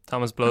jewels,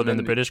 Thomas Blood, and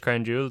the British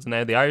crown jewels, and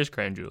now the Irish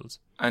crown jewels.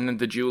 And then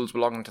the jewels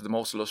belonging to the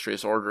most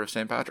illustrious order of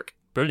St. Patrick.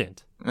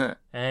 Brilliant. Yeah.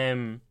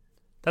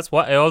 That's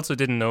what I also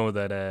didn't know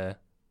that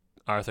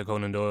Arthur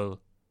Conan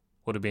Doyle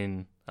would have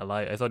been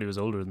alive. I thought he was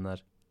older than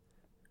that.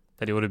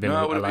 That he would have been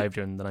alive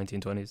during the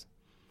 1920s.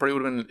 Probably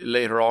would have been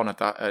later on at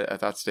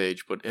that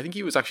stage, but I think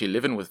he was actually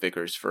living with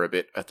Vickers for a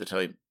bit at the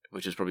time,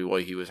 which is probably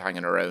why he was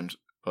hanging around.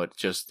 But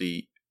just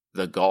the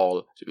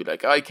gall to be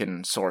like, I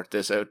can sort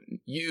this out.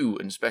 You,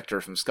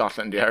 Inspector from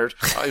Scotland Yard,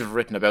 I've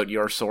written about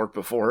your sort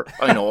before.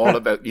 I know all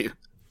about you.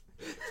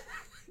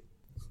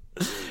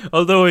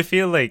 Although I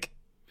feel like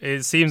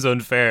it seems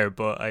unfair,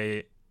 but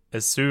I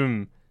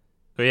assume...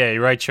 But yeah,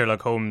 you write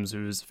Sherlock Holmes,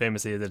 who's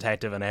famously a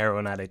detective and a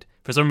heroin addict.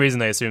 For some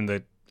reason, I assume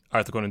that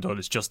Arthur Conan Doyle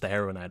is just the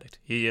heroin addict.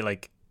 You're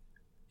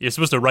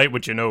supposed to write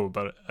what you know,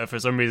 but for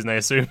some reason, I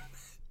assume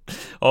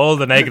all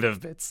the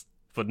negative bits.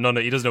 But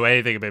he doesn't know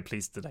anything about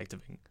police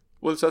detectiving.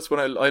 Well, so that's when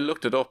I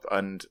looked it up,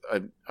 and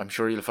I'm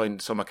sure you'll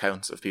find some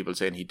accounts of people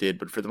saying he did,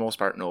 but for the most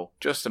part, no.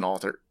 Just an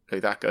author.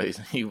 Like that guy,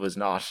 he was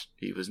not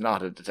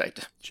a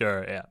detective.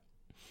 Sure, yeah.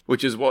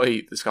 Which is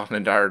why the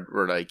Scotland Yard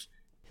were like,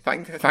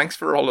 thanks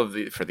for all of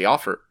for the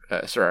offer,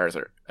 Sir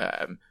Arthur.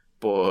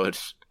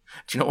 But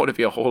do you know what would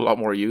be a whole lot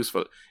more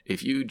useful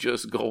if you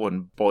just go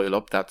and boil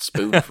up that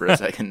spoon for a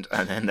second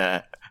and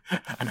then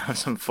and have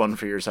some fun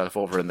for yourself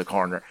over in the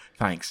corner.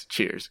 Thanks.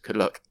 Cheers. Good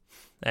luck.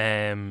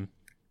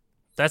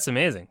 That's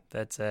amazing.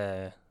 That's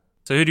so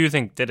who do you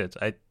think did it?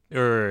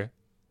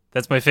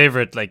 That's my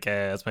favorite.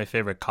 That's my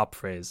favorite cop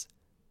phrase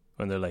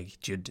when they're like,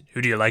 "Who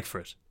do you like for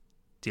it?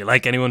 Do you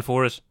like anyone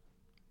for it?"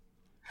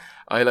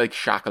 I like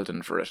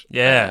Shackleton for it.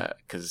 Yeah,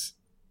 because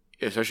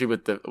especially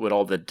with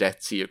all the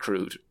debts he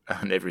accrued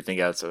and everything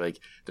else, so like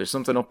there's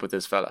something up with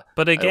this fella.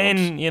 But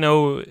again, you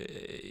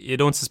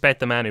don't suspect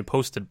the man who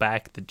posted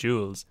back the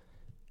jewels.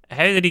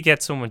 How did he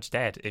get so much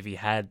debt if he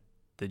had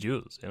the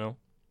jewels?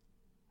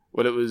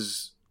 Well, it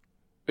was.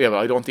 Yeah, but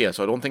I don't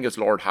think it's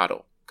Lord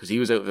Haddo, because he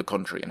was out of the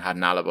country and had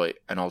an alibi,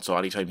 and also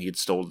anytime he had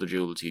stole the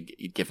jewels,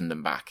 he'd given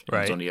them back. Right.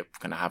 He was only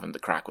kind of having the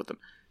crack with them.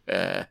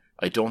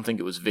 I don't think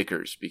it was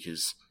Vickers,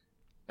 because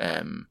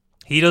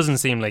he doesn't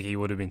seem like he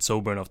would have been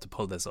sober enough to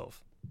pull this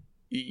off.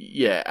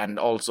 Yeah, and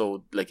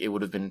also like it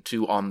would have been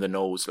too on the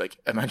nose. Like,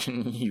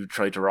 imagine you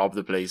tried to rob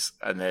the place,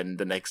 and then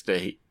the next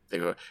day they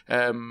go,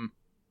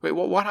 "Wait,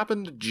 what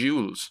happened to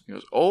jewels?" He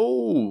goes,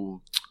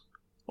 "Oh,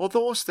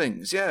 those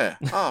things, yeah.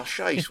 Oh,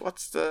 shite.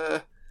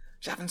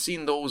 I haven't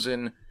seen those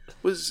in...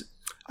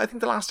 I think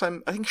the last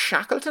time... I think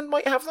Shackleton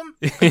might have them.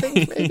 I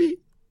think,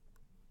 maybe.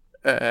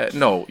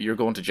 No, you're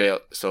going to jail.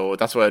 So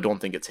that's why I don't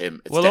think it's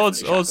him.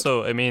 It's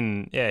also, I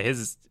mean, yeah,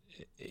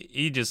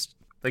 he just...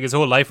 Like, his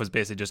whole life was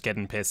basically just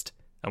getting pissed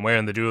and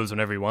wearing the jewels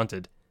whenever he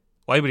wanted.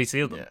 Why would he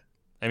steal them? Yeah.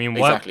 I mean,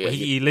 exactly.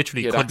 He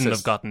literally couldn't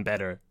have gotten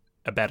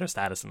a better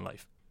status in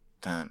life.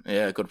 Damn.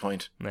 Yeah, good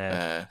point.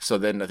 Yeah. So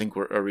then I think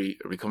are we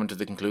coming to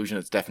the conclusion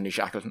it's definitely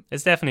Shackleton?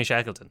 It's definitely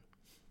Shackleton.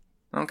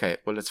 Okay,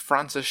 well, it's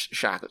Francis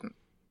Shackleton.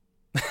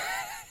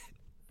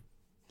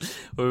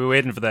 We were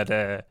waiting for that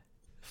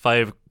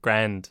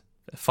 $5,000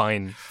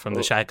 fine from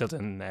the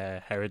Shackleton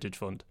Heritage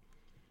Fund.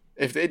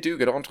 If they do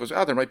get onto us,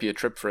 there might be a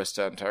trip for us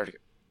to Antarctica.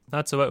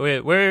 That's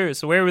where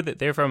were they?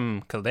 They're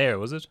from Kildare,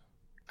 was it?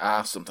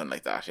 Something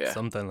like that, yeah.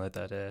 Something like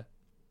that, yeah.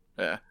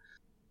 Yeah.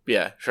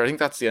 Yeah, sure, I think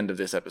that's the end of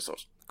this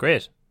episode.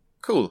 Great.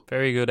 Cool.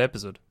 Very good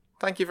episode.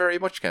 Thank you very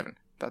much, Kevin.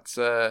 That's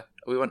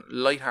we went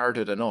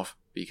lighthearted enough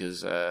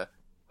because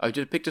I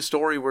just picked a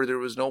story where there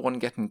was no one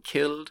getting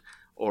killed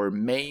or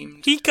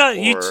maimed. He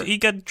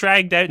got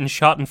dragged out and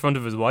shot in front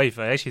of his wife.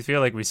 I actually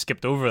feel like we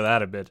skipped over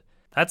that a bit.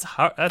 That's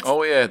hard.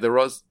 Oh yeah, there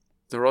was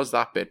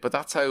that bit, but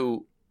that's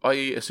how I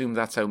assume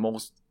that's how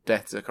most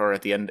deaths occur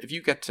at the end. If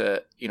you get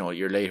to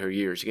your later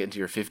years, you get into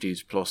your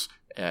 50s plus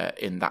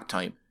in that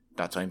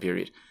time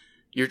period,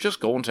 you're just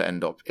going to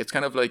end up. It's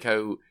kind of like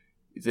how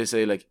they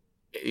say, like,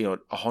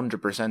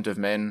 100% of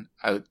men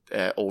out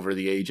over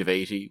the age of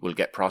 80 will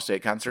get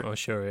prostate cancer. Oh,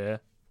 sure, yeah.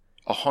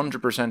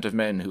 100% of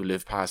men who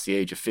live past the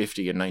age of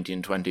 50 in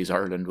 1920s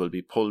Ireland will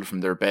be pulled from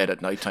their bed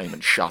at night time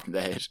and shot in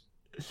the head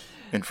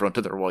in front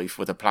of their wife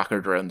with a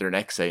placard around their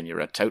neck saying you're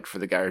a tout for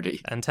the Gardaí.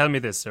 And tell me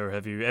this, sir,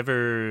 have you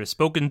ever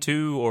spoken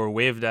to or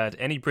waved at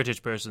any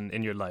British person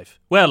in your life?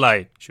 Well,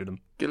 I shoot him.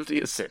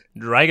 Guilty as sin.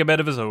 Drag him out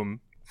of his home.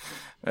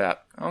 Yeah.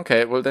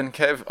 Okay, well then,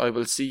 Kev, I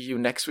will see you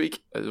next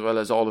week, as well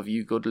as all of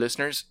you good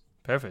listeners.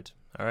 Perfect.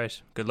 All right.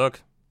 Good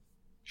luck.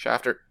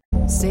 Shafter.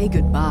 Say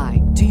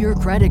goodbye to your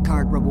credit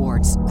card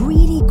rewards.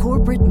 Greedy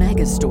corporate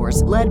mega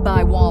stores, led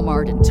by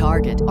Walmart and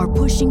Target, are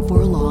pushing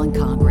for a law in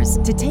Congress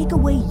to take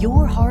away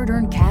your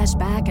hard-earned cash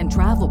back and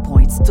travel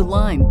points to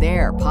line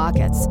their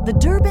pockets. The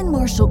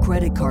Durbin-Marshall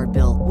credit card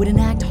bill would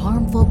enact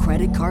harmful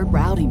credit card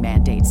routing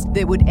mandates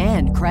that would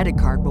end credit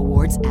card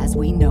rewards as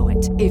we know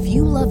it. If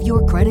you love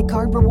your credit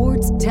card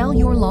rewards, tell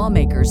your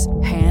lawmakers,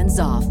 hands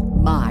off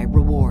my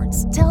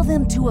rewards. Tell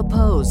them to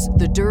oppose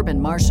the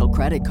Durbin-Marshall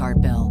credit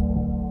card bill.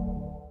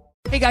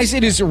 Hey guys,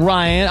 it is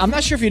Ryan. I'm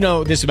not sure if you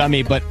know this about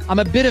me, but I'm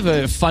a bit of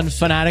a fun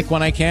fanatic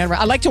when I can.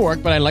 I like to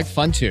work, but I like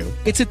fun too.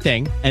 It's a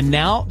thing. And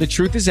now the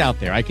truth is out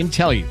there. I can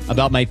tell you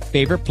about my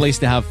favorite place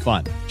to have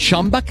fun.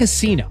 Chumba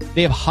Casino.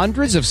 They have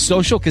hundreds of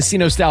social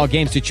casino style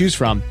games to choose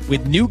from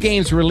with new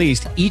games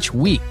released each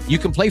week. You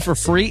can play for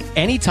free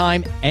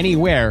anytime,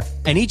 anywhere.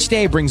 And each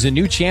day brings a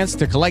new chance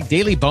to collect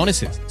daily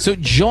bonuses. So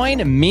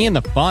join me in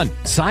the fun.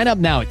 Sign up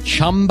now at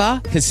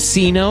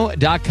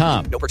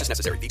ChumbaCasino.com. No purchase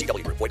necessary.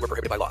 VGW Group. Void where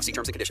prohibited by law. See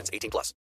terms and conditions. 18+.